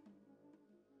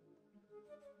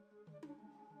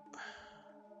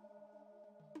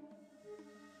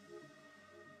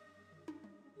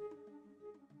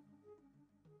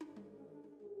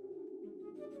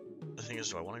 The thing is,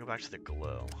 do I want to go back to the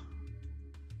glow?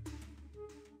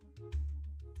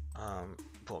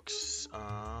 Books.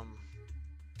 Downtown.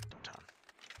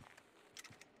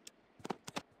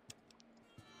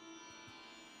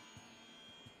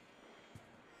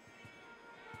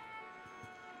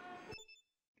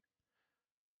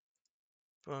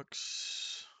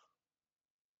 Books.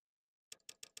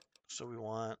 So we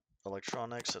want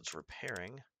electronics, that's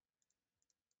repairing.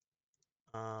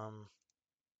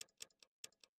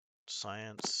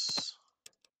 Science.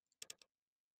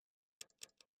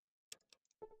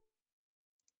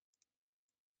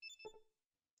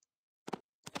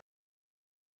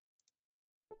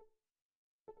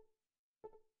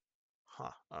 Huh,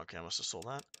 okay, I must have sold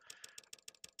that.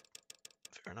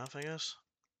 Fair enough, I guess.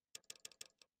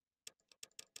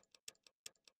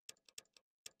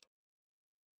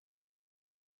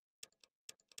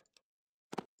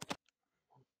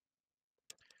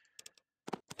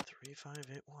 Three, 5,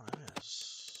 8, 1 it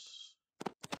is.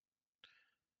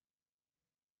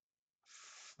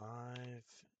 5,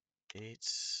 8,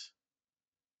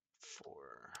 4.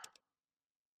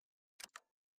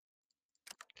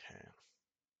 Okay.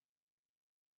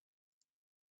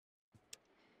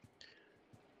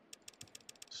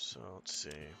 So let's see.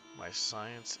 My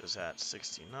science is at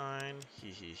 69.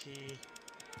 Hee.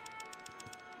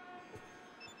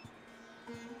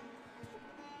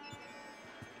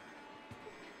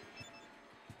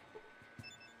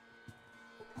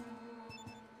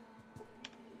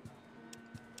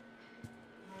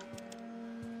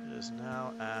 It is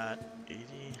now at 80.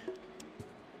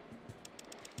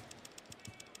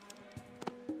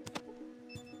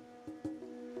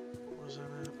 What was that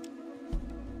at?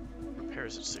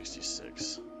 Repairs at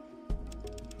 66.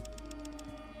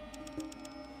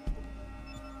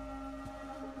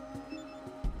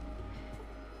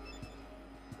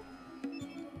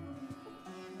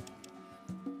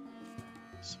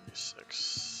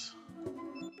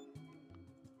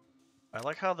 I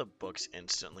like how the books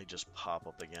instantly just pop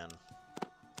up again.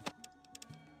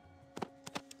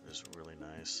 It is really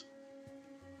nice.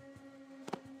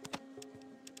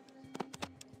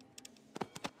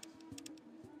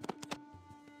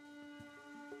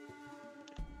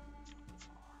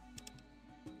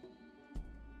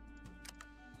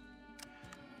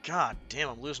 God damn,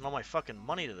 I'm losing all my fucking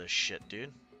money to this shit,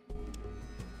 dude.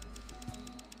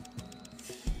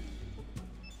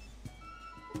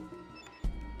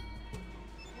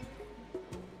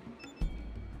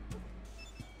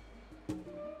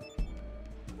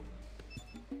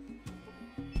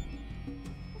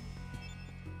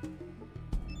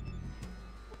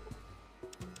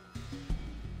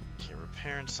 Okay,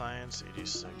 repair and science,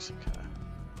 86, okay.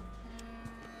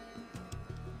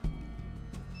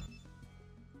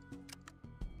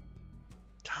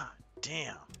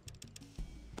 Damn.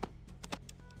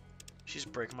 She's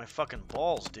breaking my fucking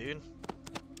balls, dude.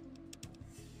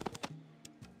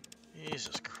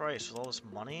 Jesus Christ, with all this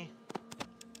money?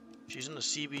 She's in the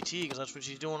CBT because that's what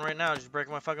she's doing right now. She's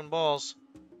breaking my fucking balls.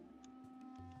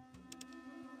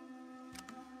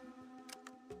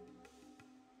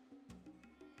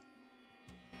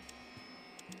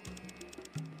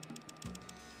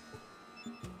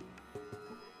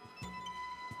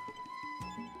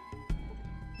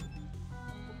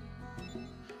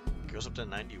 goes up to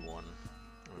 91.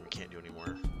 We can't do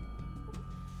anymore.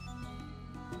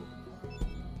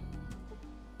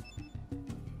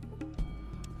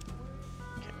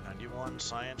 Okay, 91,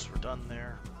 science, we're done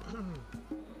there.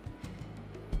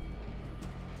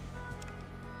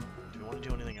 Do we want to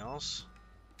do anything else?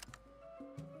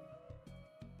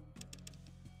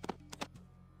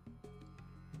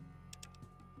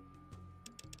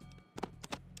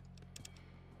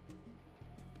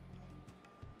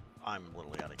 I'm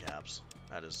literally out of caps.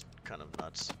 That is kind of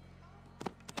nuts.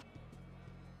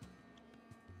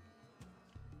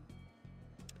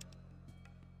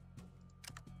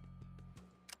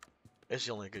 It's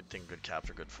the only good thing good caps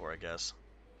are good for, I guess.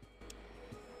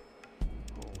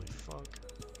 Holy fuck.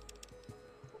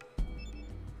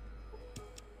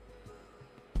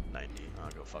 90. Oh,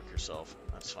 go fuck yourself.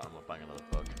 That's fine. I'm not buying another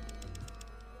book.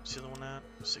 What's the other one at?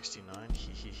 69?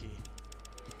 Hee hee hee.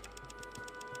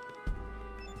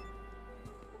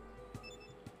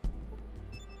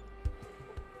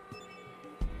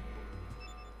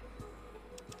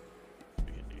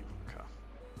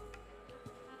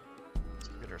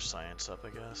 Science up, I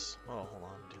guess. Oh, hold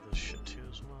on, do this shit too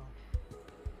as well.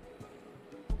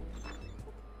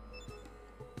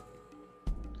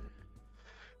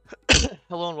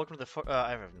 Hello and welcome to the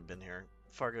I haven't been here.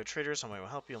 Fargo Traders, how may I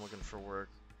help you? I'm looking for work.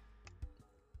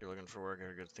 You're looking for work, I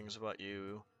heard good things about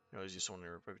you. You always use someone in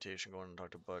your reputation. Go on and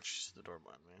talk to Butch. She's the door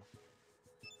behind me.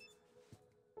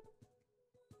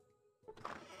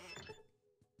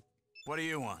 What do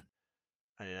you want?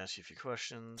 I need to ask you a few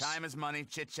questions. Time is money,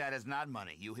 chit-chat is not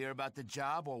money. You hear about the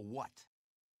job or what?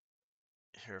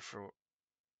 Here for...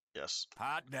 Yes.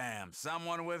 Hot damn,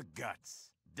 someone with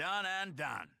guts. Done and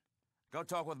done. Go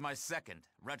talk with my second,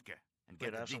 Rutger, and get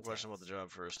Wait, the I have some details. questions about the job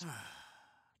first.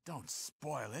 Don't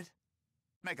spoil it.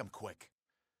 Make them quick.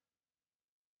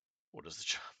 What is the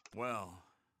job? Well,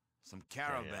 some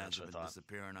caravans that's what have I been thought.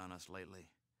 disappearing on us lately.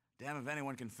 Damn if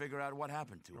anyone can figure out what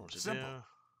happened to You know them. what to Simple. do?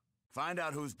 Find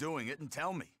out who's doing it and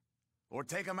tell me. Or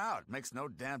take them out. Makes no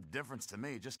damn difference to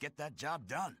me. Just get that job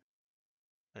done.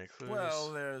 Any clues?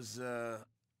 Well, there's,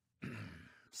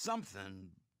 something,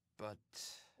 but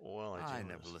Well, I do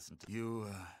never this. listened to you.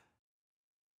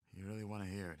 You really want to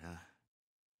hear it, huh?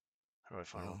 How do I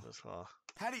find out Well. this law?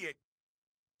 How do you...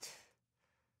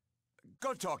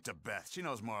 Go talk to Beth. She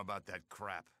knows more about that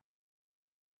crap.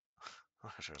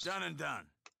 Done and done.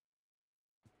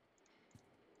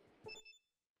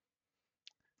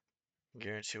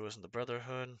 Guarantee it wasn't the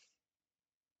Brotherhood.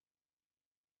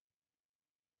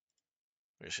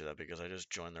 I see that because I just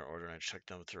joined their order and I checked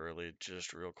them thoroughly,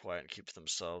 just real quiet and keep to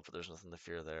themselves, but there's nothing to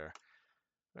fear there.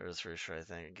 There's three sure I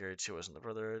think. Guarantee it wasn't the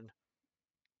Brotherhood.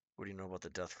 What do you know about the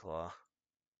Death Claw?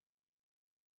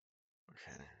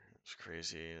 Okay, it's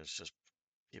crazy. It's just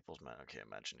people's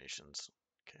imaginations.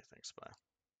 Okay, thanks, bye.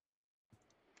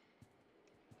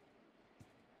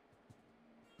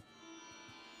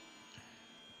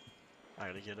 I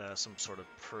gotta get some sort of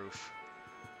proof.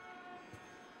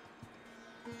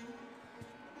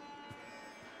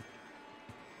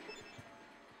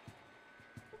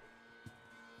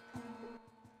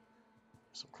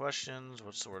 Some questions.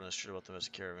 What's the word on the street about the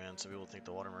missing caravan? Some people think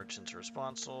the water merchants are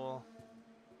responsible.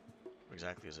 What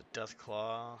exactly is a Death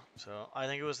Claw? So I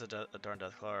think it was the darn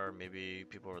Death Claw, or maybe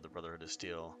people were the Brotherhood of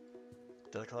Steel.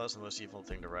 Death Claw is the most evil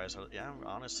thing to rise out of. Yeah,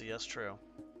 honestly, yes, true.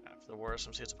 After the war,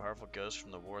 some say it's a powerful ghost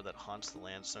from the war that haunts the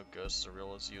land. No ghost is as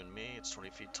real as you and me. It's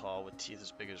 20 feet tall with teeth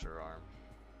as big as your arm.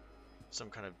 Some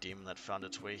kind of demon that found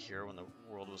its way here when the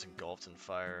world was engulfed in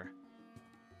fire.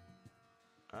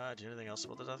 Do you know anything else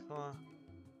about the Death Claw?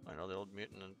 I know the old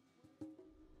mutant in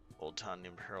Old Town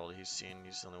named Harold. He's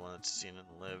the only one that's seen it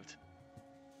and lived.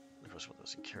 Of course, what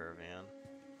was a caravan?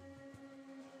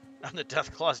 I'm the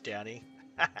Death Claws, Danny.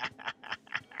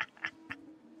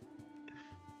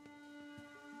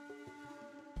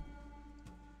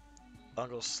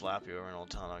 Uncle Slappy over in Old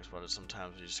Town talks about it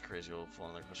sometimes. He's just crazy old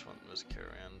fool. Like, which one was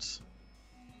caravans?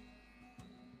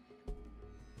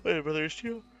 Wait, brother,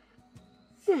 you?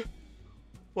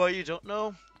 Why you don't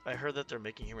know? I heard that they're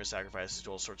making human sacrifices to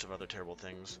do all sorts of other terrible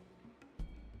things.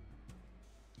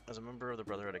 As a member of the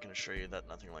Brotherhood, I can assure you that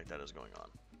nothing like that is going on.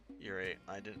 You're right.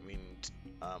 I didn't mean...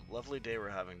 lovely day we're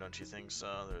having, don't you think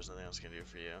so? There's nothing else I can do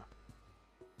for you.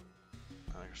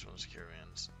 I think there's one of those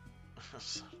caravans.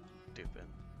 So stupid.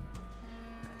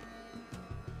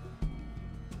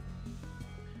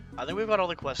 I think we've got all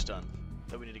the quests done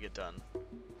that we need to get done.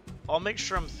 I'll make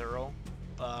sure I'm thorough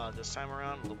this time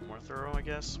around, a little more thorough, I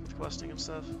guess, with questing and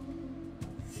stuff.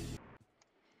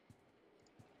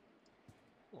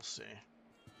 We'll see.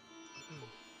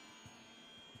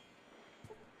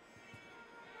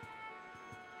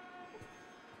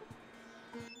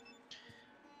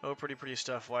 Oh, pretty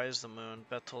stuff. Why is the moon?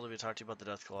 Beth told me to talk to you about the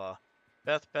Deathclaw.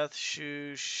 Beth,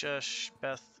 shoo, shush.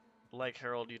 Beth, like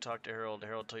Harold, you talk to Harold.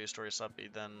 Harold tell you a story, sloppy,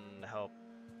 then help.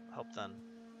 Help then.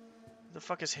 Who the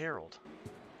fuck is Harold?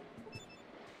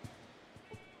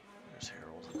 There's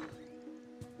Harold.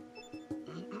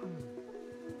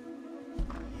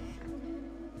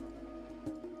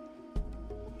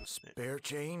 Spare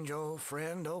change, old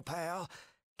friend, old pal?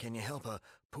 Can you help a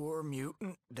poor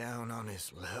mutant down on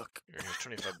his luck? Here's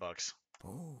 25 bucks.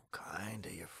 Oh, kind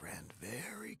of you, friend.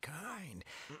 Very kind.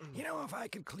 You know, if I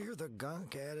could clear the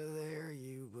gunk out of there,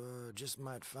 you just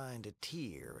might find a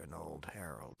tear in old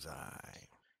Harold's eye.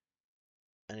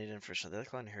 I need information. The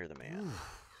Deathclaw, hear the man.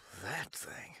 Ooh, that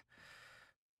thing.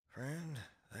 Friend,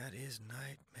 that is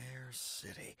Nightmare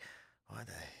City. Why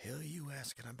the hell you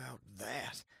asking about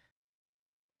that?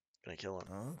 Gonna kill him.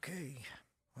 Okay.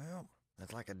 Well,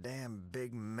 that's like a damn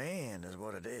big man is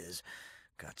what it is.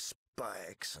 Got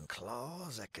spikes and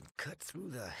claws that can cut through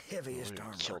the heaviest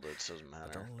armor. Killed it, so it doesn't But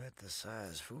matter. don't let the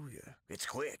size fool you. It's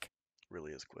quick.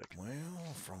 Really is quick.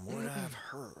 Well, from what I've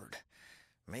heard,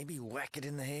 maybe whack it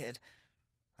in the head.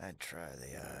 I'd try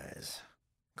the eyes.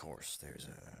 Of course, there's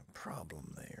a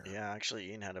problem there. Yeah,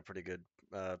 actually, Ian had a pretty good.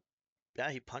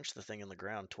 Yeah, he punched the thing in the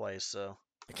ground twice, so.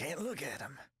 You can't look at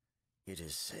him. It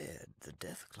is said the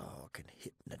Deathclaw can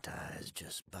hypnotize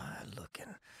just by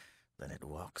looking. Then it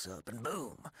walks up and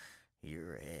boom,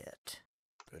 you're it.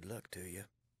 Good luck to you.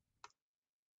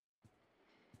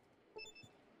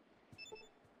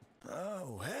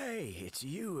 Oh, hey, it's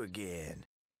you again.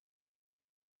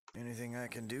 Anything I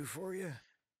can do for you?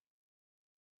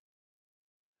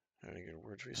 Any good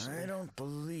words recently? I don't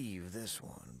believe this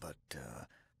one, but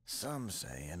some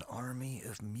say an army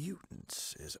of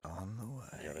mutants is on the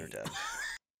way. Yeah, they're dead.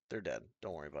 They're dead.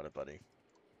 Don't worry about it, buddy.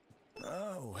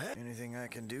 Oh, hey. Anything I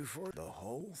can do for the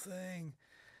whole thing?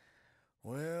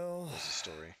 Well, What's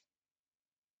the story?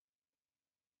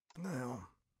 Well,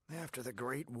 after the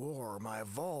Great War, my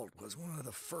vault was one of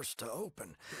the first to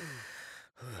open.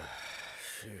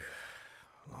 Phew,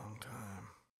 long time.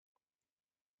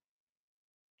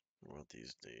 What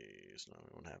these days? No,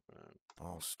 what happened?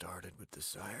 All started with the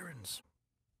sirens.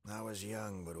 I was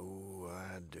young, but oh,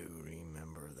 I do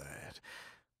remember that.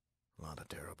 A lot of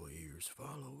terrible years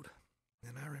followed.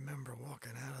 And I remember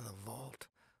walking out of the vault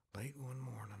late one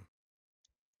morning.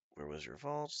 Where was your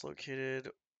vaults located?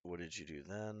 What did you do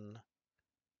then?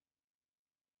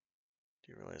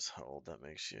 Do you realize how old that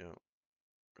makes you?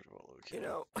 Where's your vault located? You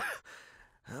know,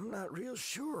 I'm not real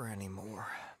sure anymore.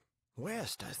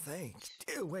 West, I think.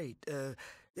 Wait, the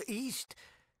east?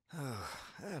 Oh,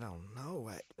 I don't know.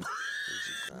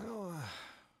 Well,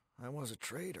 I was a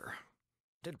trader.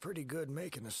 Did pretty good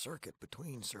making a circuit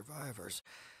between survivors.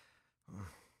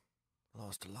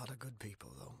 Lost a lot of good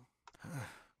people, though.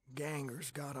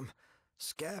 Gangers got 'em.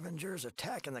 Scavengers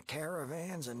attacking the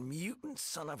caravans, and mutant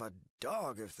son of a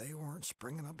dog if they weren't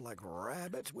springing up like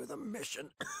rabbits with a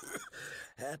mission.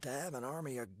 Had to have an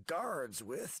army of guards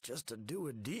with just to do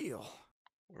a deal.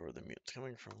 Where were the mutants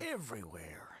coming from?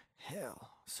 Everywhere.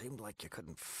 Hell, seemed like you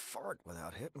couldn't fart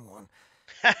without hitting one.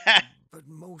 But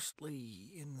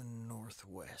mostly in the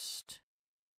northwest.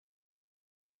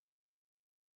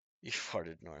 You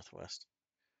farted northwest.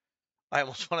 I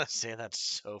almost want to say that's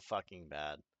so fucking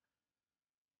bad.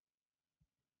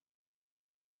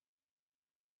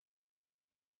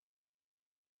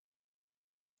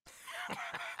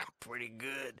 Pretty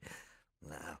good.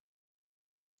 Now,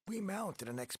 we mounted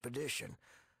an expedition.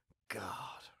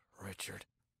 God, Richard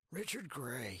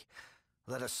Gray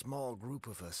led a small group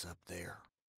of us up there.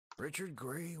 Richard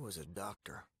Gray was a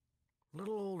doctor. A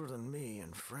little older than me,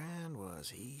 and friend,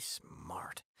 was he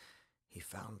smart. He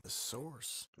found the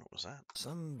source. What was that?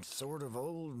 Some sort of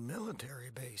old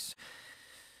military base.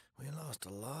 We lost a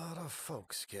lot of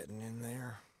folks getting in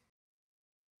there.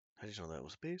 How did you know that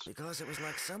was a base? Because it was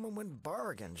like someone went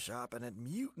bargain shopping at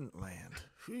Mutant Land.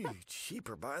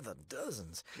 Cheaper by the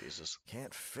dozens. Jesus.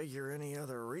 Can't figure any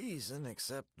other reason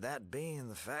except that being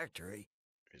the factory.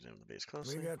 Examine the base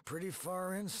closely. We got pretty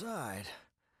far inside.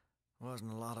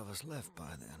 Wasn't a lot of us left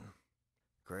by then.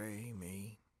 Gray,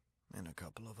 me, and a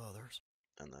couple of others.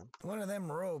 And then? One of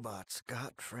them robots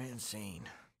got Francine.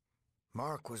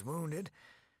 Mark was wounded.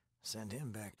 Sent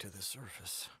him back to the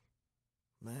surface.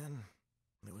 Then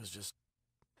it was just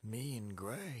me and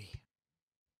Gray.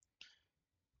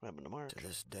 What happened to Mark? To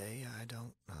this day, I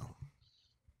don't know.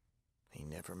 He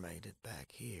never made it back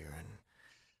here, and,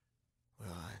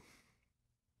 well, I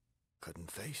couldn't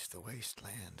face the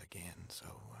wasteland again, so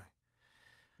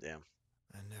Yeah.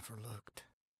 I never looked.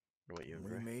 What about you and We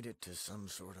Gray? made it to some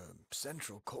sort of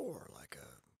central core, like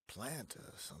a plant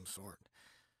of some sort.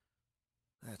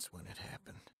 That's when it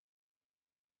happened.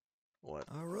 What?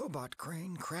 A robot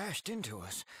crane crashed into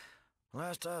us.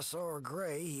 Last I saw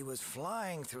Gray, he was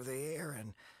flying through the air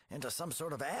and into some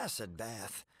sort of acid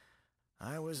bath.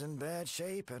 I was in bad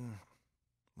shape and,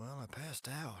 well, I passed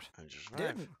out. I just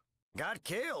Didn't. Got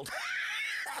killed.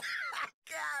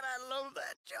 God, I love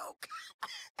that joke.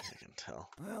 I can tell.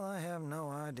 Well, I have no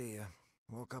idea.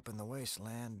 Woke up in the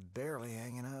wasteland, barely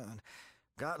hanging on.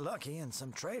 Got lucky, and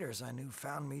some traders I knew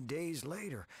found me days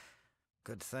later.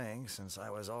 Good thing, since I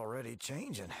was already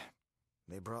changing.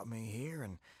 They brought me here,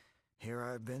 and here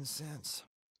I've been since.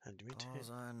 And me too.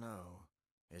 All I know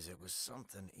is it was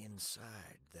something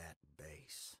inside that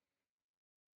base.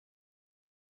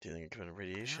 Do you think it could have been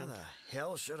radiation? How the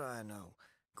hell should I know?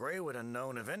 Gray would have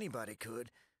known if anybody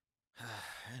could.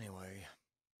 Anyway,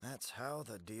 that's how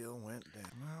the deal went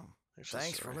down. Well,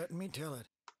 thanks for letting me tell it.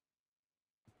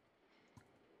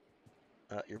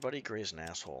 Your buddy Gray's an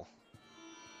asshole.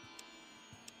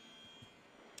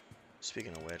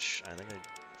 Speaking of which, I think I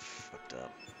fucked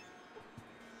up.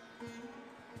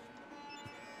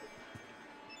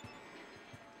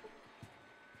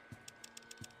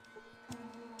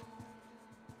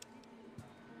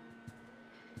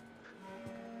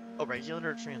 Oh,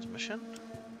 regulator transmission?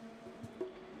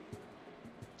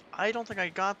 I don't think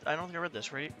I read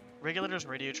this. Regulator's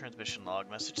radio transmission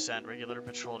log. Message sent. Regulator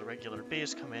patrol to regulator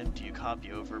base. Come in. Do you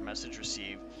copy? Over. Message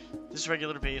received. This is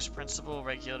regulator base. Principal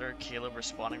regulator Caleb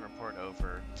responding. Report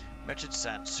over. Message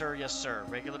sent. Sir, yes sir.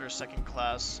 Regulator second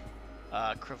class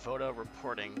Kravota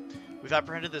reporting. We've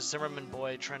apprehended this Zimmerman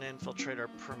boy trying to infiltrate our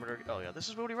perimeter. Oh yeah, this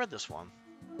is where we read this one.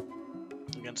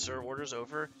 Again, sir. Orders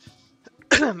over.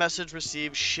 Message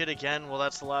received. Shit again. Well,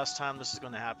 that's the last time this is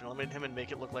going to happen. Eliminate him and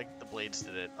make it look like the Blades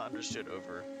did it. Understood.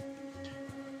 Over.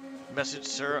 Message,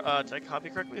 sir. Did I copy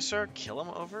correctly, sir? Kill him.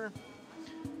 Over.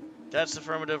 That's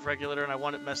affirmative, regulator, and I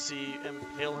want it messy.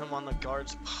 Impale him on the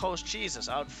guard's post. Jesus,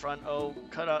 out front. Oh,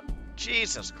 cut out.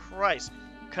 Jesus Christ.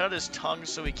 Cut out his tongue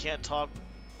so he can't talk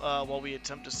while we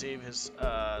attempt to save his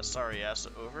sorry ass.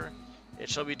 Over. It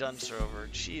shall be done, sir. Over.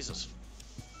 Jesus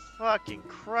fucking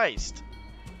Christ.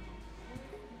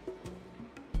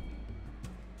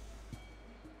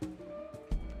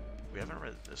 We haven't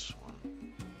read this one.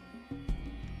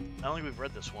 I don't think we've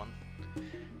read this one.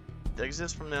 The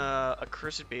exit from the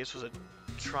accursed base was a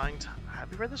trying to...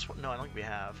 Have we read this one? No, I don't think we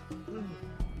have.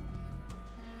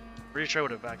 Pretty sure I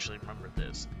would have actually remembered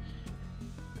this.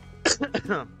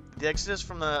 The exodus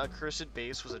from the accursed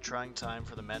base was a trying time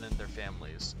for the men and their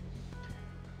families.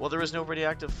 While there was no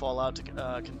radioactive fallout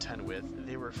to contend with,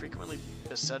 they were frequently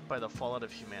beset by the fallout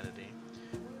of humanity.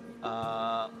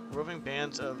 Roving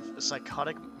bands of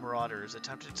psychotic marauders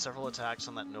attempted several attacks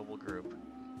on that noble group.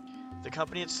 The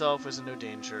company itself was in no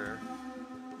danger,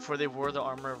 for they wore the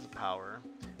armor of the power.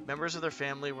 Members of their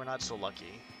family were not so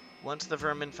lucky. Once the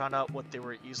vermin found out what they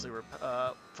were easily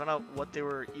repelled,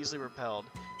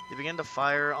 they began to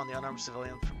fire on the unarmed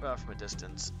civilians from a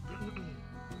distance.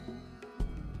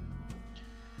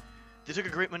 They took a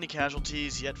great many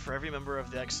casualties, yet for every member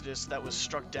of the Exodus that was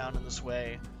struck down in this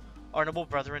way, our noble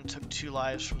brethren took 2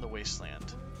 lives from the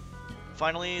wasteland.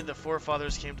 Finally, the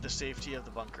forefathers came to the safety of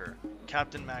the bunker.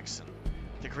 Captain Maxson,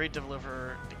 the great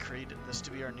deliverer, decreed this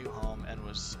to be our new home,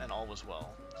 and all was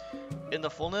well. In the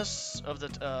fullness of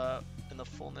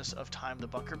time, the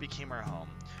bunker became our home,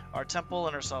 our temple,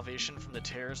 and our salvation from the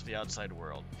terrors of the outside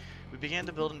world. We began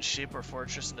to build and shape our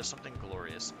fortress into something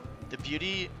glorious. The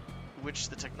beauty which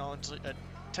the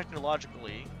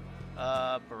technologically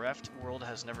bereft world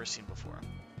has never seen before.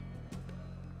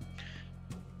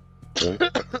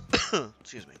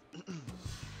 Excuse me.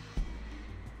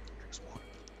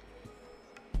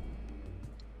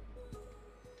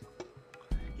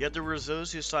 Yet there were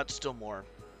those who sought still more.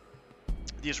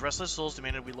 These restless souls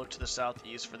demanded we look to the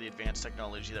southeast for the advanced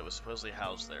technology that was supposedly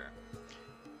housed there.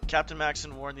 Captain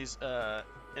Maxson warned these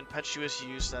impetuous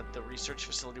youths that the research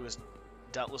facility was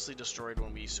doubtlessly destroyed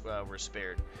when we were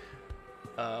spared.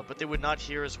 But they would not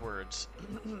hear his words.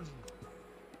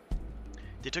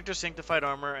 They took their sanctified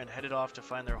armor and headed off to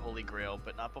find their holy grail,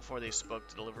 but not before they spoke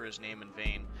to deliver his name in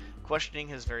vain, questioning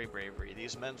his very bravery.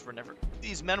 These men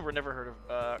were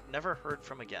never heard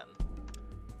from again.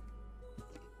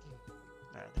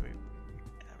 Alright, I think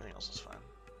everything else is fine.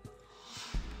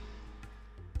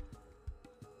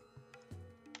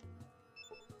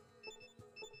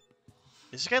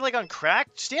 Is this guy like on crack?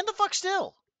 Stand the fuck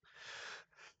still!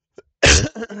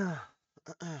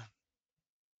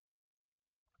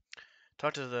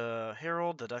 Talk to the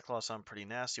Herald. The Deathclaw sound pretty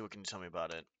nasty. What can you tell me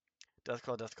about it?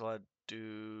 Deathclaw,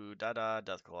 do da-da,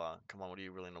 Deathclaw. Come on, what do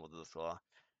you really know about the Deathclaw?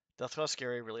 Deathclaw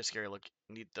scary, really scary. Look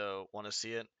neat though. Want to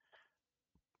see it?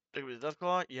 Take me to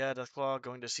Deathclaw? Yeah, Deathclaw.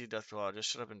 Going to see Deathclaw. Just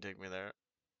shut up and take me there.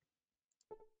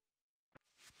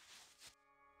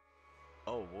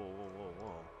 Oh, whoa, whoa, whoa,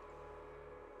 whoa.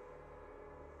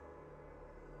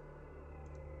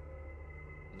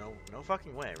 No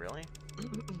fucking way, really?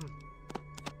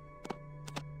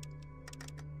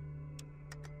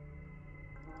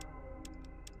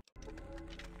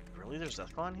 Really? There's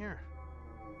Deathclaw in here?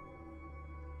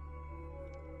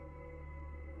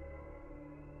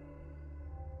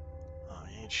 Oh,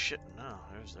 he ain't shit. No,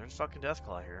 there's fucking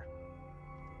Deathclaw here.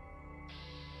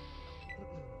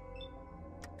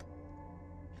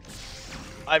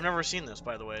 I've never seen this,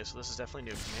 by the way, so this is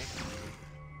definitely new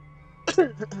for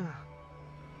me.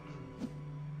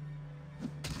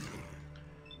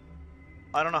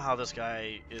 I don't know how this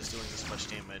guy is doing this much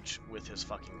damage with his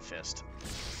fucking fist.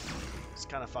 It's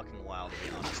kind of fucking wild, to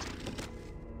be honest.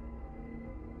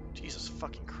 Jesus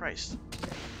fucking Christ.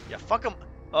 Yeah, fuck him.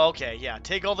 Okay, yeah,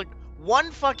 take all the...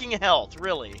 One fucking health,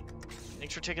 really.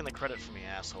 Thanks for taking the credit for me,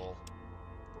 asshole.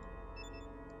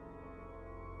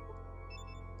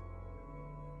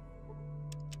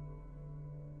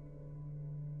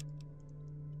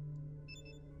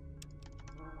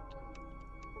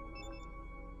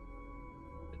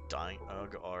 Dying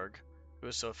ugh arg. It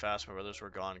was so fast my brothers were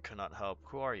gone, could not help.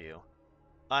 Who are you?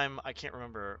 I can't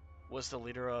remember. Was the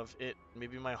leader of it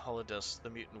maybe my Holodus, the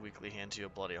mutant weekly hands you a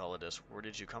bloody Holodus. Where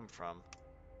did you come from?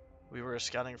 We were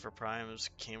scouting for primes,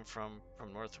 came from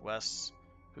Northwest.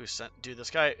 Who sent dude,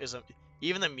 this guy is a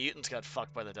even the mutants got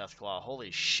fucked by the Deathclaw.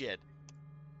 Holy shit.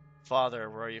 Father,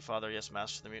 where are you, Father? Yes,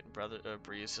 Master, the mutant brother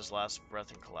breathes his last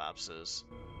breath and collapses.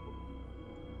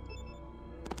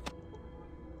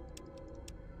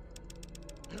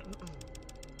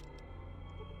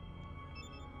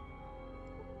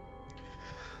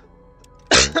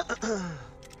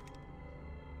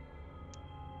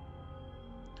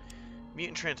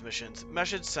 Mutant transmissions.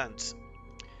 Message sent.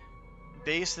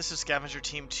 Base, this is Scavenger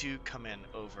Team 2. Come in.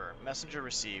 Over. Messenger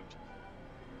received.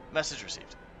 Message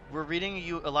received. We're reading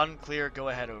you loud and clear. Go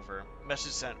ahead. Over.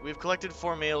 Message sent. We've collected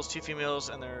 4 males, 2 females,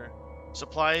 and their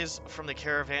supplies from the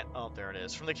caravan. Oh, there it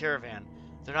is. From the caravan.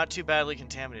 They're not too badly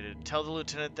contaminated. Tell the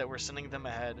lieutenant that we're sending them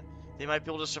ahead. They might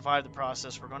be able to survive the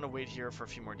process. We're going to wait here for a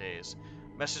few more days.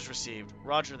 Message received.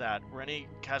 Roger that. Were any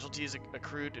casualties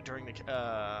accrued during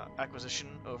the acquisition?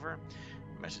 Over.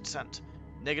 Message sent.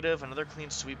 Negative. Another clean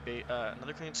sweep.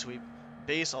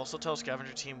 Base also tells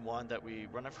Scavenger Team 1 that we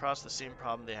run across the same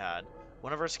problem they had.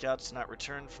 One of our scouts did not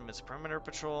return from its perimeter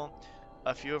patrol.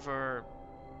 A few of our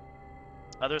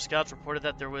other scouts reported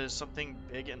that there was something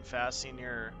big and fast seen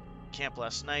near camp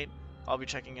last night. I'll be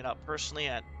checking it out personally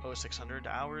at 0600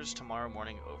 hours tomorrow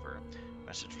morning. Over.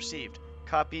 Message received.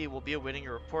 Copy. We'll be awaiting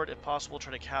your report. If possible,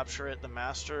 try to capture it. The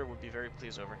master would be very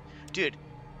pleased. Over. Dude,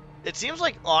 it seems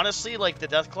like, honestly, like, the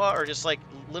Deathclaw are just, like,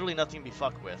 literally nothing to be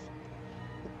fucked with.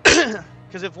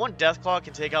 Because if one Deathclaw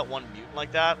can take out one mutant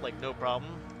like that, like, no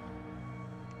problem.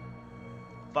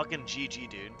 Fucking GG,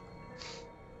 dude.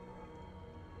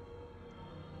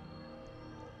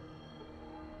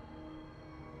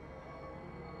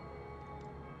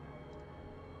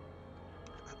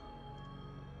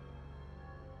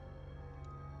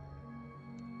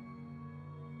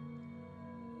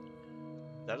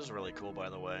 That is really cool, by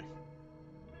the way.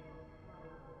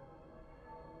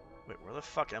 Wait, where the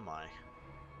fuck am I?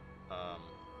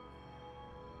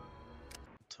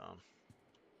 Town.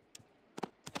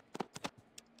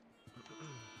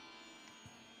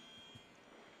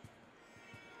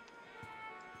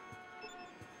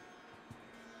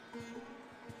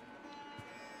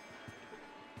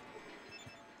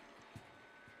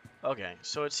 Okay,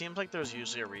 so it seems like there's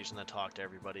usually a reason to talk to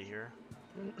everybody here.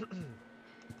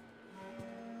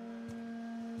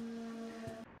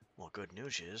 Well, good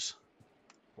news is...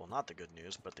 Well, not the good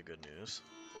news, but the good news.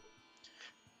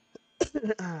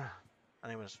 I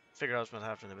think was figured out what's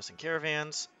happening to the missing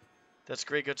caravans. That's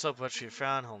great, good stuff. What you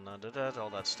found, hold on,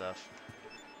 all that stuff.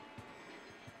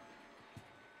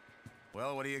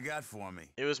 Well, what do you got for me?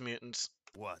 It was mutants.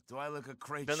 What? Do I look a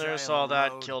crate Been shy there, of saw a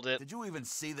that, load? killed it. Did you even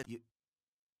see that?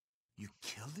 You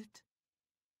killed it?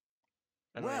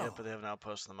 And Well, but they have an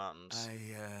outpost in the mountains.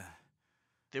 I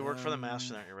They work for the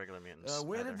master, they're irregular mutants.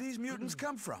 where either. did these mutants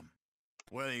come from?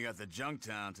 Well, you got the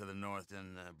Junktown to the north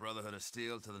and Brotherhood of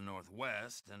Steel to the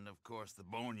northwest, and of course the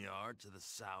Boneyard to the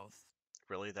south.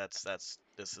 Really?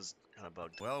 This is kind of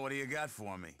bugged. Well, what do you got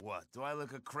for me? What? Do I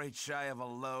look a crate shy of a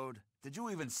load? Did you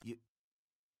even see...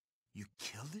 You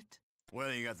killed it?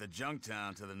 Well, you got the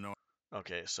Junktown to the north.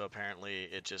 Okay, so apparently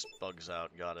it just bugs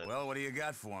out. Got it. Well, what do you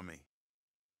got for me?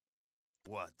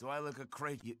 What? Do I look a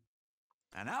crate...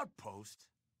 An outpost?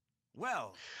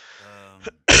 Well,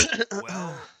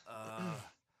 Well,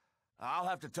 I'll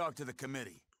have to talk to the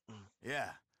committee. Yeah,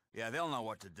 they'll know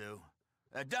what to do.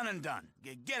 Done and done.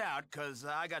 Get out, cause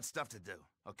I got stuff to do,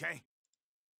 okay?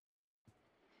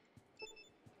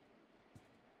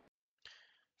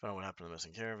 Find out what happened to the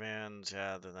missing caravans.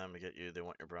 Yeah, they're them to get you. They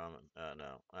want your bro.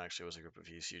 No. Actually, it was a group of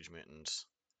huge mutants.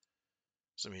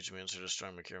 Some huge mutants are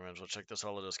destroying my caravans. Well, check this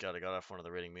holodeck scout. I got off one of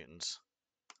the raiding mutants.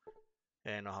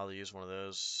 Hey, I know how to use one of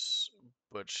those.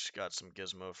 Butch got some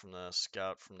gizmo from the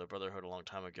scout from the Brotherhood a long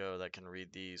time ago that can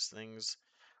read these things.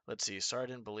 Let's see. Sorry I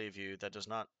didn't believe you. That does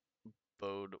not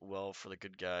bode well for the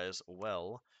good guys.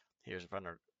 Well, here's a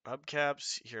partner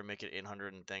hubcaps. Here, make it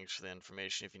 800, and thanks for the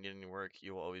information. If you need any work,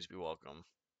 you will always be welcome.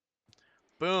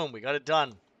 Boom, we got it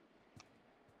done.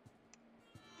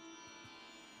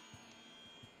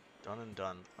 Done and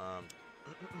done.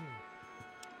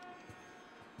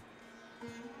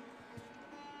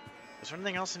 Is there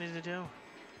anything else I need to do?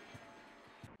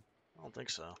 I don't think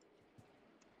so.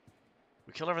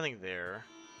 We killed everything there.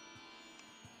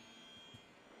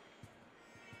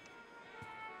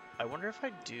 I wonder if I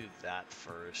do that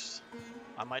first.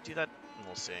 I might do that, and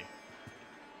we'll see.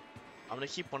 I'm gonna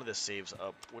keep one of the saves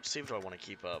up. Which save do I want to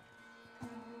keep up?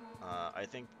 I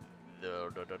think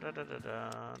the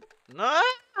no.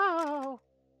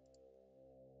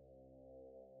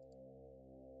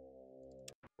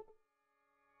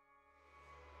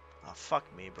 Oh,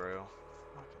 fuck me, bro.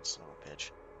 Fucking son of a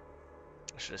bitch.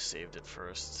 I should have saved it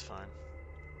first. It's fine.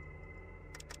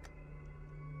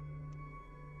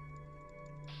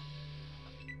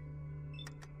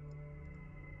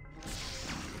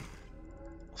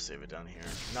 Save it down here.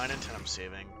 9 and 10 I'm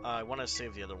saving. I want to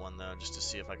save the other one though, just to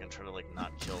see if I can try to like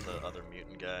not kill the other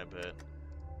mutant guy, but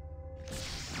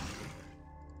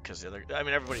because the other, I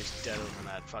mean, everybody's dead over in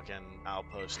that fucking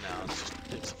outpost now. It's just,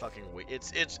 it's a fucking,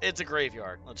 it's a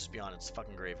graveyard. Let's just be honest, it's a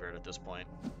fucking graveyard at this point.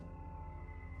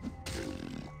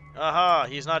 Aha!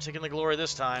 He's not taking the glory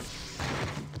this time.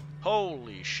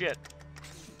 Holy shit!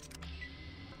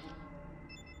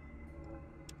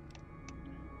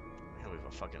 I can't believe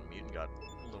a fucking mutant got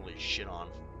literally shit on.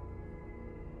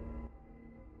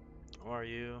 Who are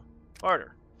you?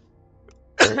 Barter.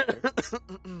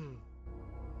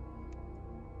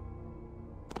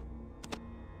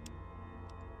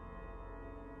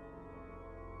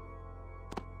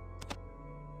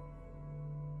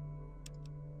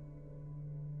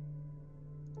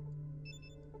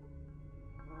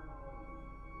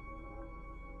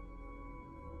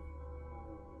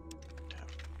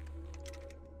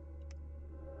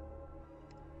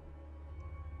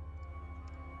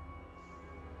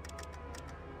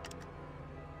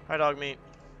 Hi, dog meat.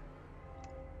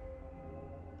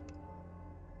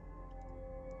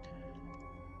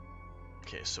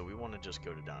 Okay, so we want to just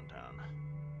go to downtown.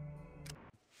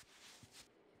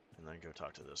 And then go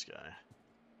talk to this guy.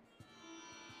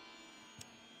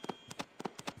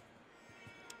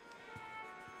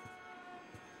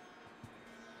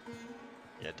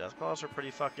 Yeah, Deathclaws are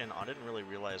pretty fucking... I didn't really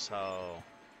realize how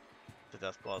the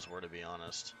Deathclaws were, to be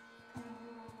honest.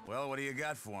 Well, what do you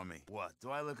got for me? What?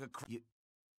 Do I look a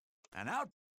And out?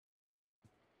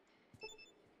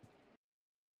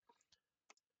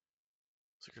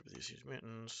 It's a group of these huge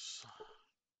mutants.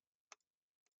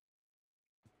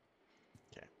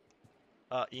 Okay.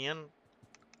 Ian,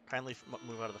 kindly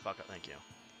move out of the fuck up. Thank you.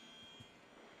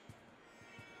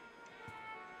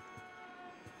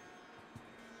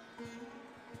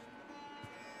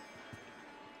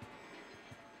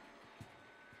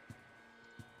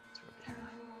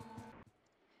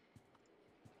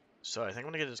 So I think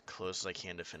I'm gonna get as close as I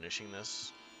can to finishing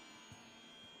this.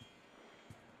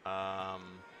 I'm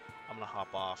gonna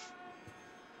hop off.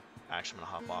 Actually, I'm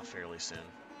gonna hop off fairly soon.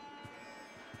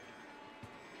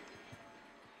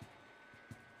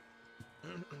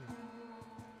 Okay.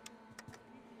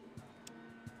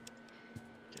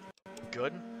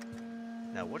 Good.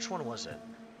 Now, which one was it?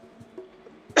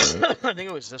 I think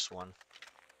it was this one.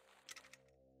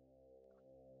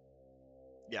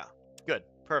 Yeah. Good.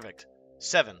 Perfect.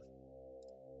 7.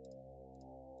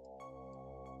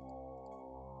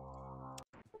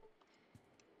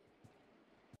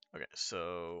 Okay,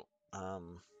 so,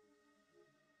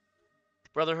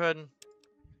 Brotherhood,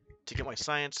 to get my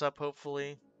science up,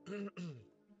 hopefully.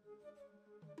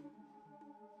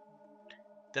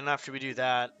 Then after we do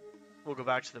that, we'll go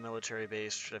back to the military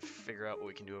base, try to figure out what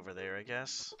we can do over there, I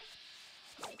guess.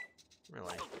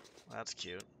 Really? Well, that's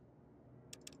cute.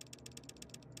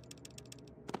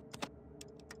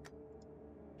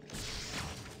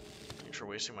 Thanks for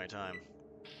wasting my time.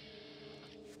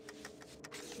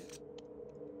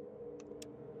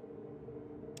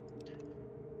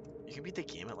 You can beat the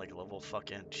game at like level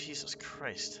fucking Jesus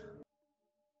Christ.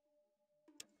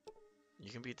 You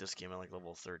can beat this game at like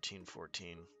level 13,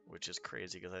 14, which is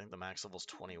crazy because I think the max level's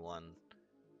 21.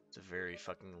 It's very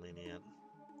fucking lenient.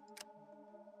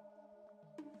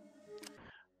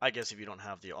 I guess if you don't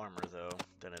have the armor though,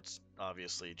 then it's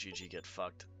obviously GG get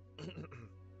fucked. I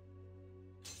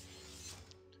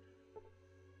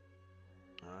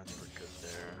think we're good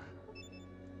there.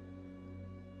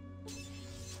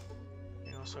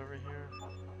 Anything else over here?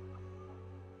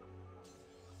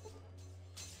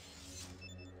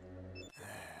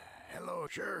 Hello,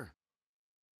 sure.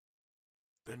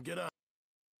 Then get up.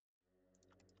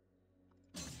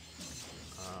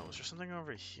 Was there something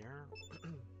over here?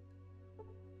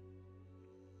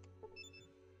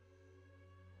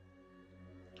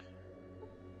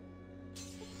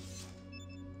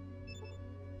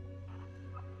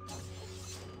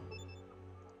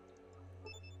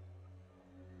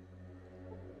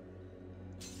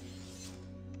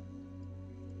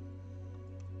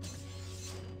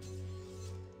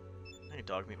 Hey,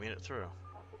 dog meat made it through.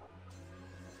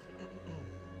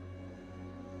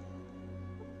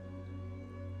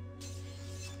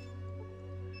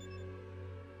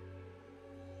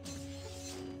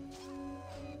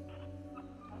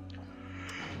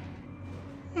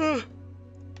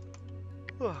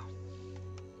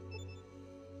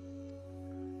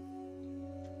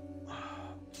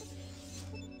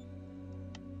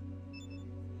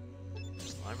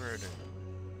 Library.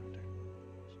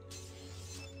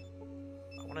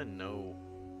 I want to know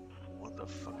what the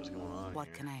fuck is going on What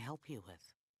here. can I help you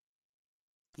with?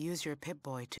 Use your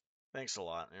Pip-Boy to... Thanks a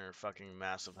lot. You're a fucking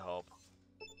massive help.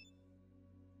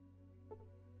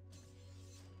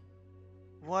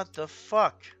 What the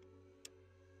fuck?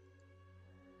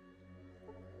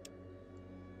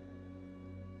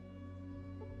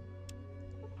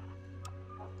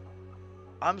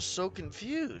 I'm so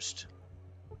confused.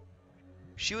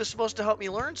 She was supposed to help me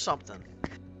learn something.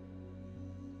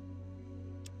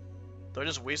 Do I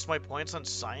just waste my points on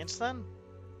science then?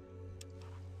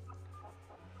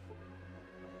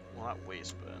 Well, not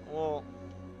waste, but... Well,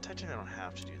 technically I don't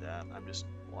have to do that. I'm just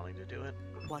wanting to do it.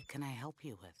 What can I help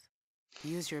you with?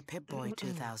 Use your Pip-Boy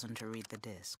 2000 to read the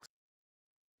discs.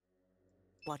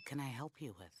 What can I help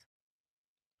you with?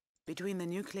 Between the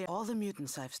nuclear... All the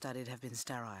mutants I've studied have been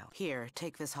sterile. Here,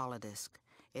 take this holodisc.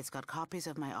 It's got copies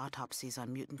of my autopsies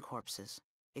on mutant corpses.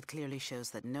 It clearly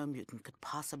shows that no mutant could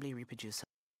possibly reproduce.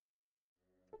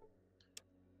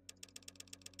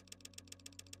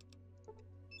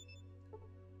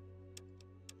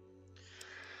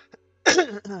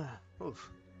 Oof.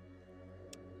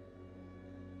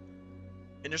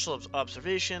 Initial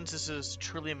observations. This is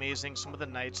truly amazing. Some of the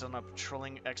knights on a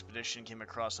patrolling expedition came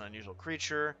across an unusual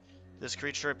creature. This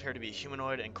creature appeared to be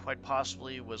humanoid and quite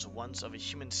possibly was once of a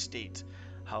human state.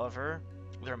 However,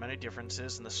 there are many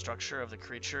differences in the structure of the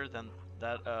creature than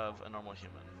that of a normal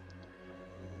human.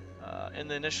 In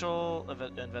the initial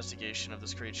investigation of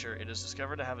this creature, it is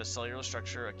discovered to have a cellular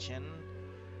structure akin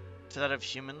to that of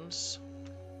humans.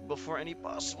 Before any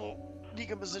possible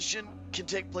decomposition can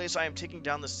take place, I am taking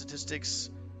down the statistics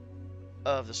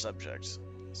of the subject.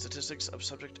 Statistics of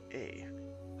subject A.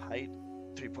 Height,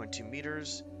 3.2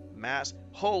 meters. Mass,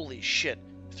 holy shit,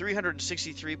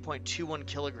 363.21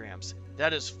 kilograms.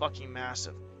 That is fucking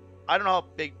massive. I don't know how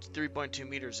big 3.2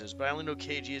 meters is, but I only know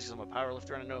kgs because I'm a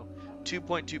powerlifter and I know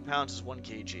 2.2 pounds is 1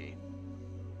 kg.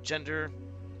 Gender,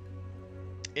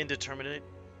 indeterminate.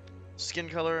 Skin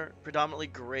color, predominantly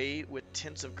gray with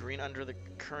tints of green under the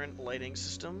current lighting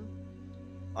system.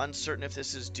 Uncertain if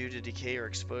this is due to decay or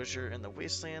exposure in the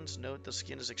wastelands. Note the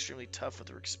skin is extremely tough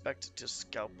with respect to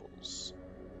scalpels.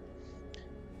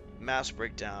 Mass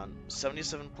breakdown,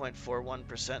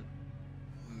 77.41%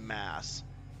 mass.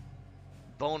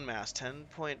 Bone mass,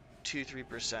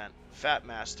 10.23%. Fat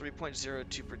mass,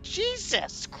 3.02%.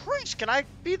 Jesus Christ, can I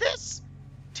be this?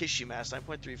 Tissue mass,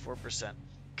 9.34%.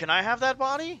 Can I have that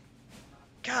body?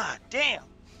 God damn.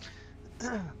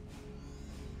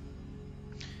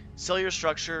 Cellular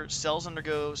structure. Cells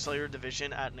undergo cellular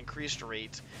division at an increased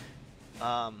rate.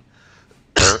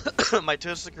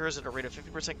 Mitosis occurs at a rate of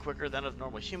 50% quicker than of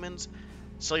normal humans.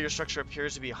 Cellular structure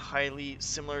appears to be highly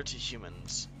similar to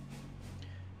humans.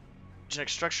 Genetic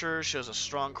structure shows a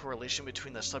strong correlation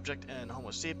between the subject and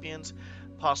Homo sapiens.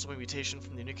 Possible mutation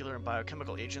from the nuclear and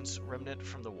biochemical agents remnant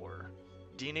from the war.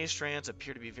 DNA strands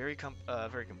appear to be very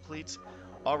complete.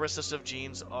 All recessive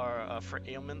genes are for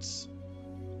ailments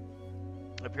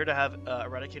appear to have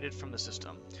eradicated from the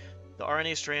system. The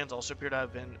RNA strands also appear to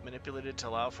have been manipulated to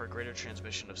allow for greater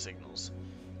transmission of signals.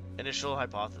 Initial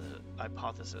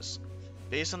hypothesis.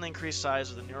 Based on the increased size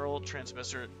of the neural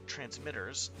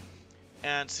transmitters,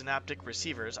 and synaptic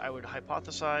receivers, I would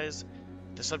hypothesize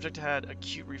the subject had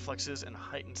acute reflexes and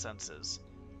heightened senses.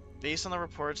 Based on the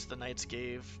reports the Knights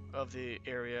gave of the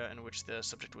area in which the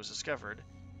subject was discovered,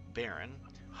 barren,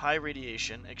 high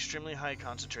radiation, extremely high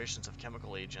concentrations of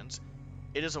chemical agents,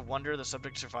 it is a wonder the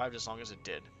subject survived as long as it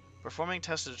did. Performing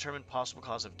tests to determine possible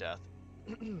cause of death.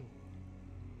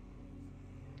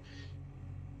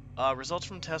 Results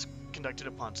from tests conducted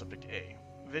upon subject A.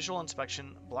 Visual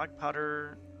inspection, black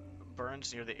powder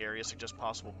burns near the area suggest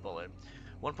possible bullet.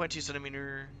 1.2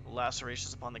 centimeter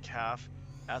lacerations upon the calf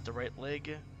at the right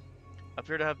leg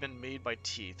appear to have been made by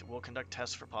teeth. We'll conduct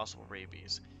tests for possible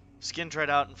rabies. Skin dried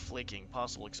out and flaking,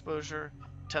 possible exposure.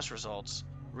 Test results.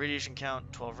 Radiation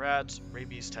count 12 rads,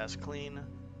 rabies test clean.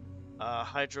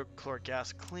 Hydrochloric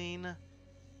gas clean.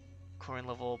 Chlorine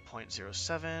level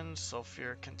 0.07,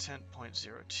 sulfur content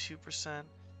 0.02%.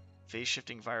 Phase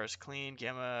shifting virus clean,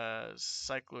 gamma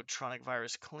cyclotronic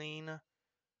virus clean.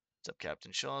 What's up,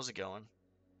 Captain Shell? How's it going?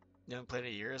 You haven't played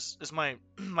in years. This is my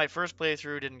my first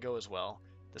playthrough didn't go as well.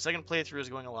 The second playthrough is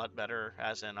going a lot better,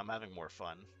 as in I'm having more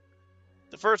fun.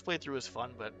 The first playthrough was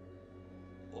fun, but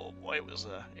oh boy, it was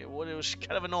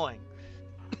kind of annoying.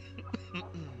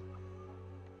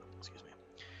 Excuse me.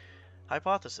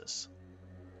 Hypothesis.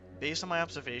 Based on my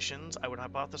observations, I would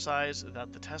hypothesize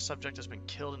that the test subject has been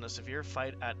killed in a severe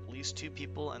fight at least 2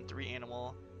 people and 3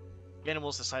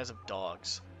 animals the size of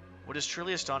dogs. What is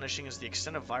truly astonishing is the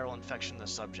extent of viral infection in the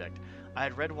subject. I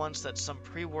had read once that some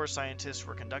pre-war scientists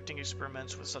were conducting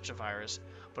experiments with such a virus,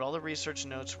 but all the research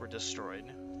notes were destroyed.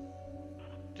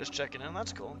 Just checking in,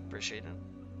 that's cool. Appreciate it.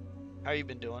 How you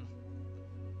been doing?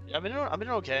 I've been doing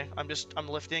okay. I'm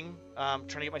lifting, trying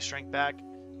to get my strength back.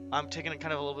 I'm taking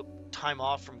kind of a little bit time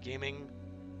off from gaming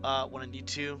when I need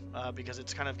to because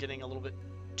it's kind of getting a little bit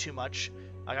too much.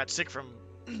 I got sick from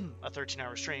a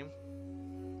 13-hour stream,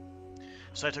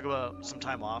 so I took some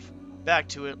time off. Back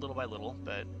to it little by little,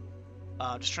 but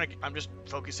I'm just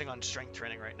focusing on strength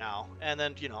training right now, and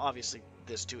then obviously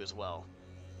this too as well,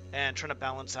 and trying to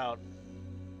balance out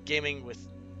gaming with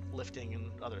lifting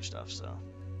and other stuff. So,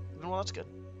 well, that's good.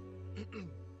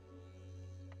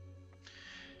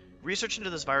 Research into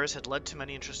this virus had led to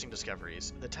many interesting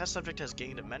discoveries. The test subject has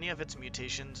gained many of its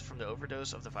mutations from the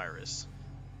overdose of the virus.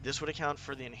 This would account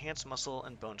for the enhanced muscle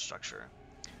and bone structure.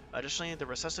 Additionally, the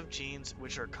recessive genes,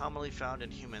 which are commonly found in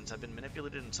humans, have been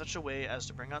manipulated in such a way as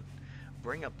to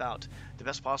bring about the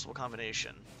best possible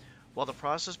combination. While the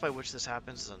process by which this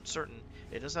happens is uncertain,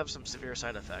 it does have some severe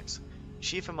side effects.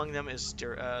 Chief among them is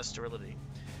sterility.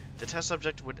 The test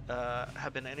subject would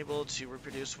have been unable to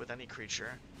reproduce with any creature,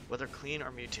 whether clean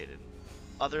or mutated.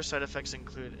 Other side effects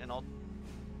include an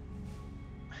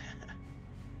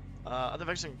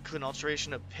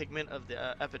alteration of pigment of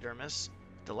the epidermis.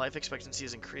 The life expectancy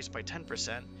is increased by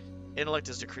 10%. Intellect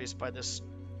is decreased by this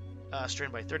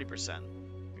strain by 30%.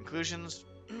 Conclusions.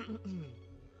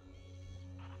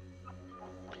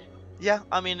 Yeah,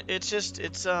 I mean, it's just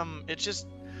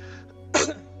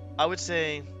I would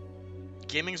say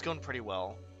gaming's going pretty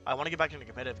well. I want to get back into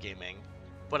competitive gaming,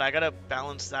 but I gotta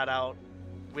balance that out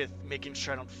with making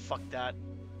sure I don't fuck that.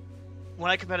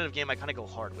 When I competitive game, I kind of go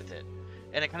hard with it,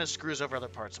 and it kind of screws over other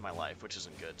parts of my life, which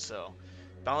isn't good. So,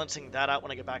 balancing that out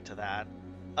when I get back to that.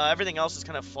 Everything else is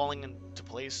kind of falling into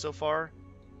place so far.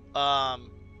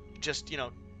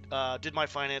 Did my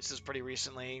finances pretty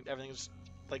recently. Everything's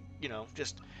like,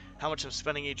 just how much I'm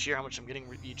spending each year, how much I'm getting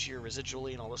each year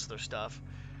residually, and all this other stuff.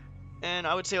 And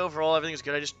I would say overall everything's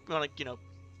good. I just want to,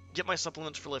 get my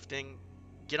supplements for lifting,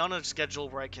 get on a schedule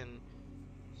where I can,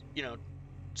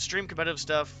 stream competitive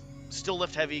stuff, still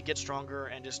lift heavy, get stronger,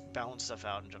 and just balance stuff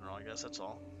out in general, I guess that's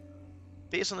all.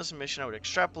 Based on this mission, I would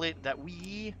extrapolate that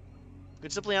we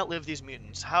could simply outlive these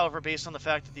mutants. However, based on the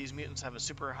fact that these mutants have a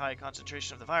super high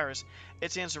concentration of the virus,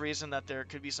 it stands to reason that there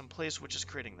could be some place which is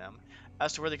creating them.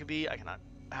 As to where they could be, I cannot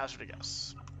hazard a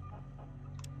guess.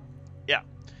 Yeah,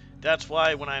 that's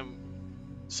why when I'm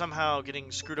somehow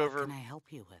getting screwed over... What can I help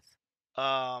you with?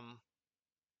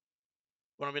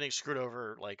 When I'm getting screwed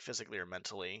over, like, physically or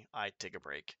mentally, I take a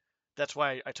break. That's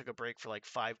why I took a break for, like,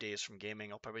 5 days from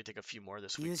gaming. I'll probably take a few more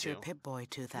this week, Use too. your Pip-Boy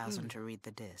 2000 to read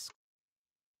the disc.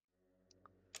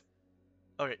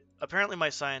 Okay, apparently my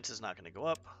science is not going to go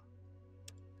up.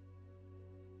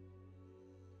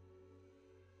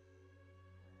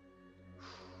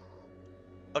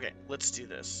 Okay, let's do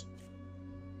this.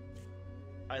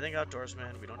 I think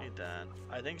outdoorsman, we don't need that.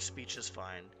 I think speech is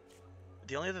fine.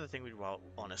 The only other thing we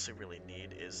honestly really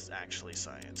need is actually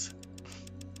science.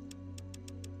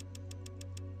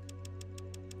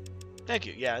 Thank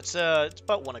you. Yeah, it's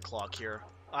about 1 o'clock here.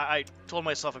 I told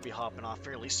myself I'd be hopping off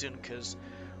fairly soon because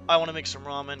I want to make some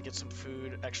ramen, get some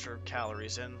food, extra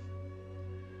calories in,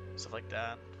 stuff like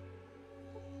that.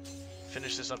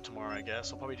 Finish this up tomorrow, I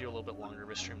guess. I'll probably do a little bit longer of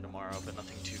a stream tomorrow, but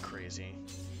nothing too crazy.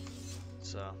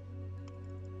 So,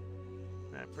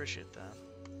 I appreciate that.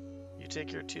 You take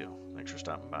care too. Thanks for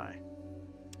stopping by.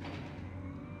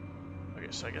 Okay,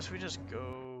 so I guess we just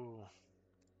go...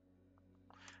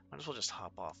 Might as well just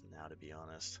hop off now, to be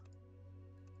honest.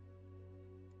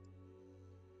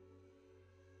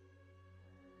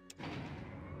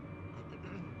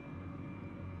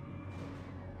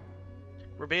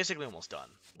 We're basically almost done.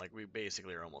 Like, we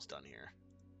basically are almost done here.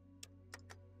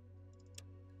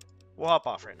 We'll hop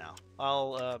off right now.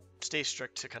 I'll stay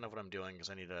strict to kind of what I'm doing, because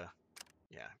I need to,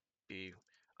 yeah, be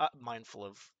mindful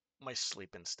of my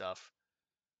sleep and stuff.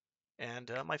 And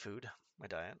my food, my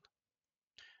diet.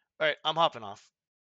 Alright, I'm hopping off.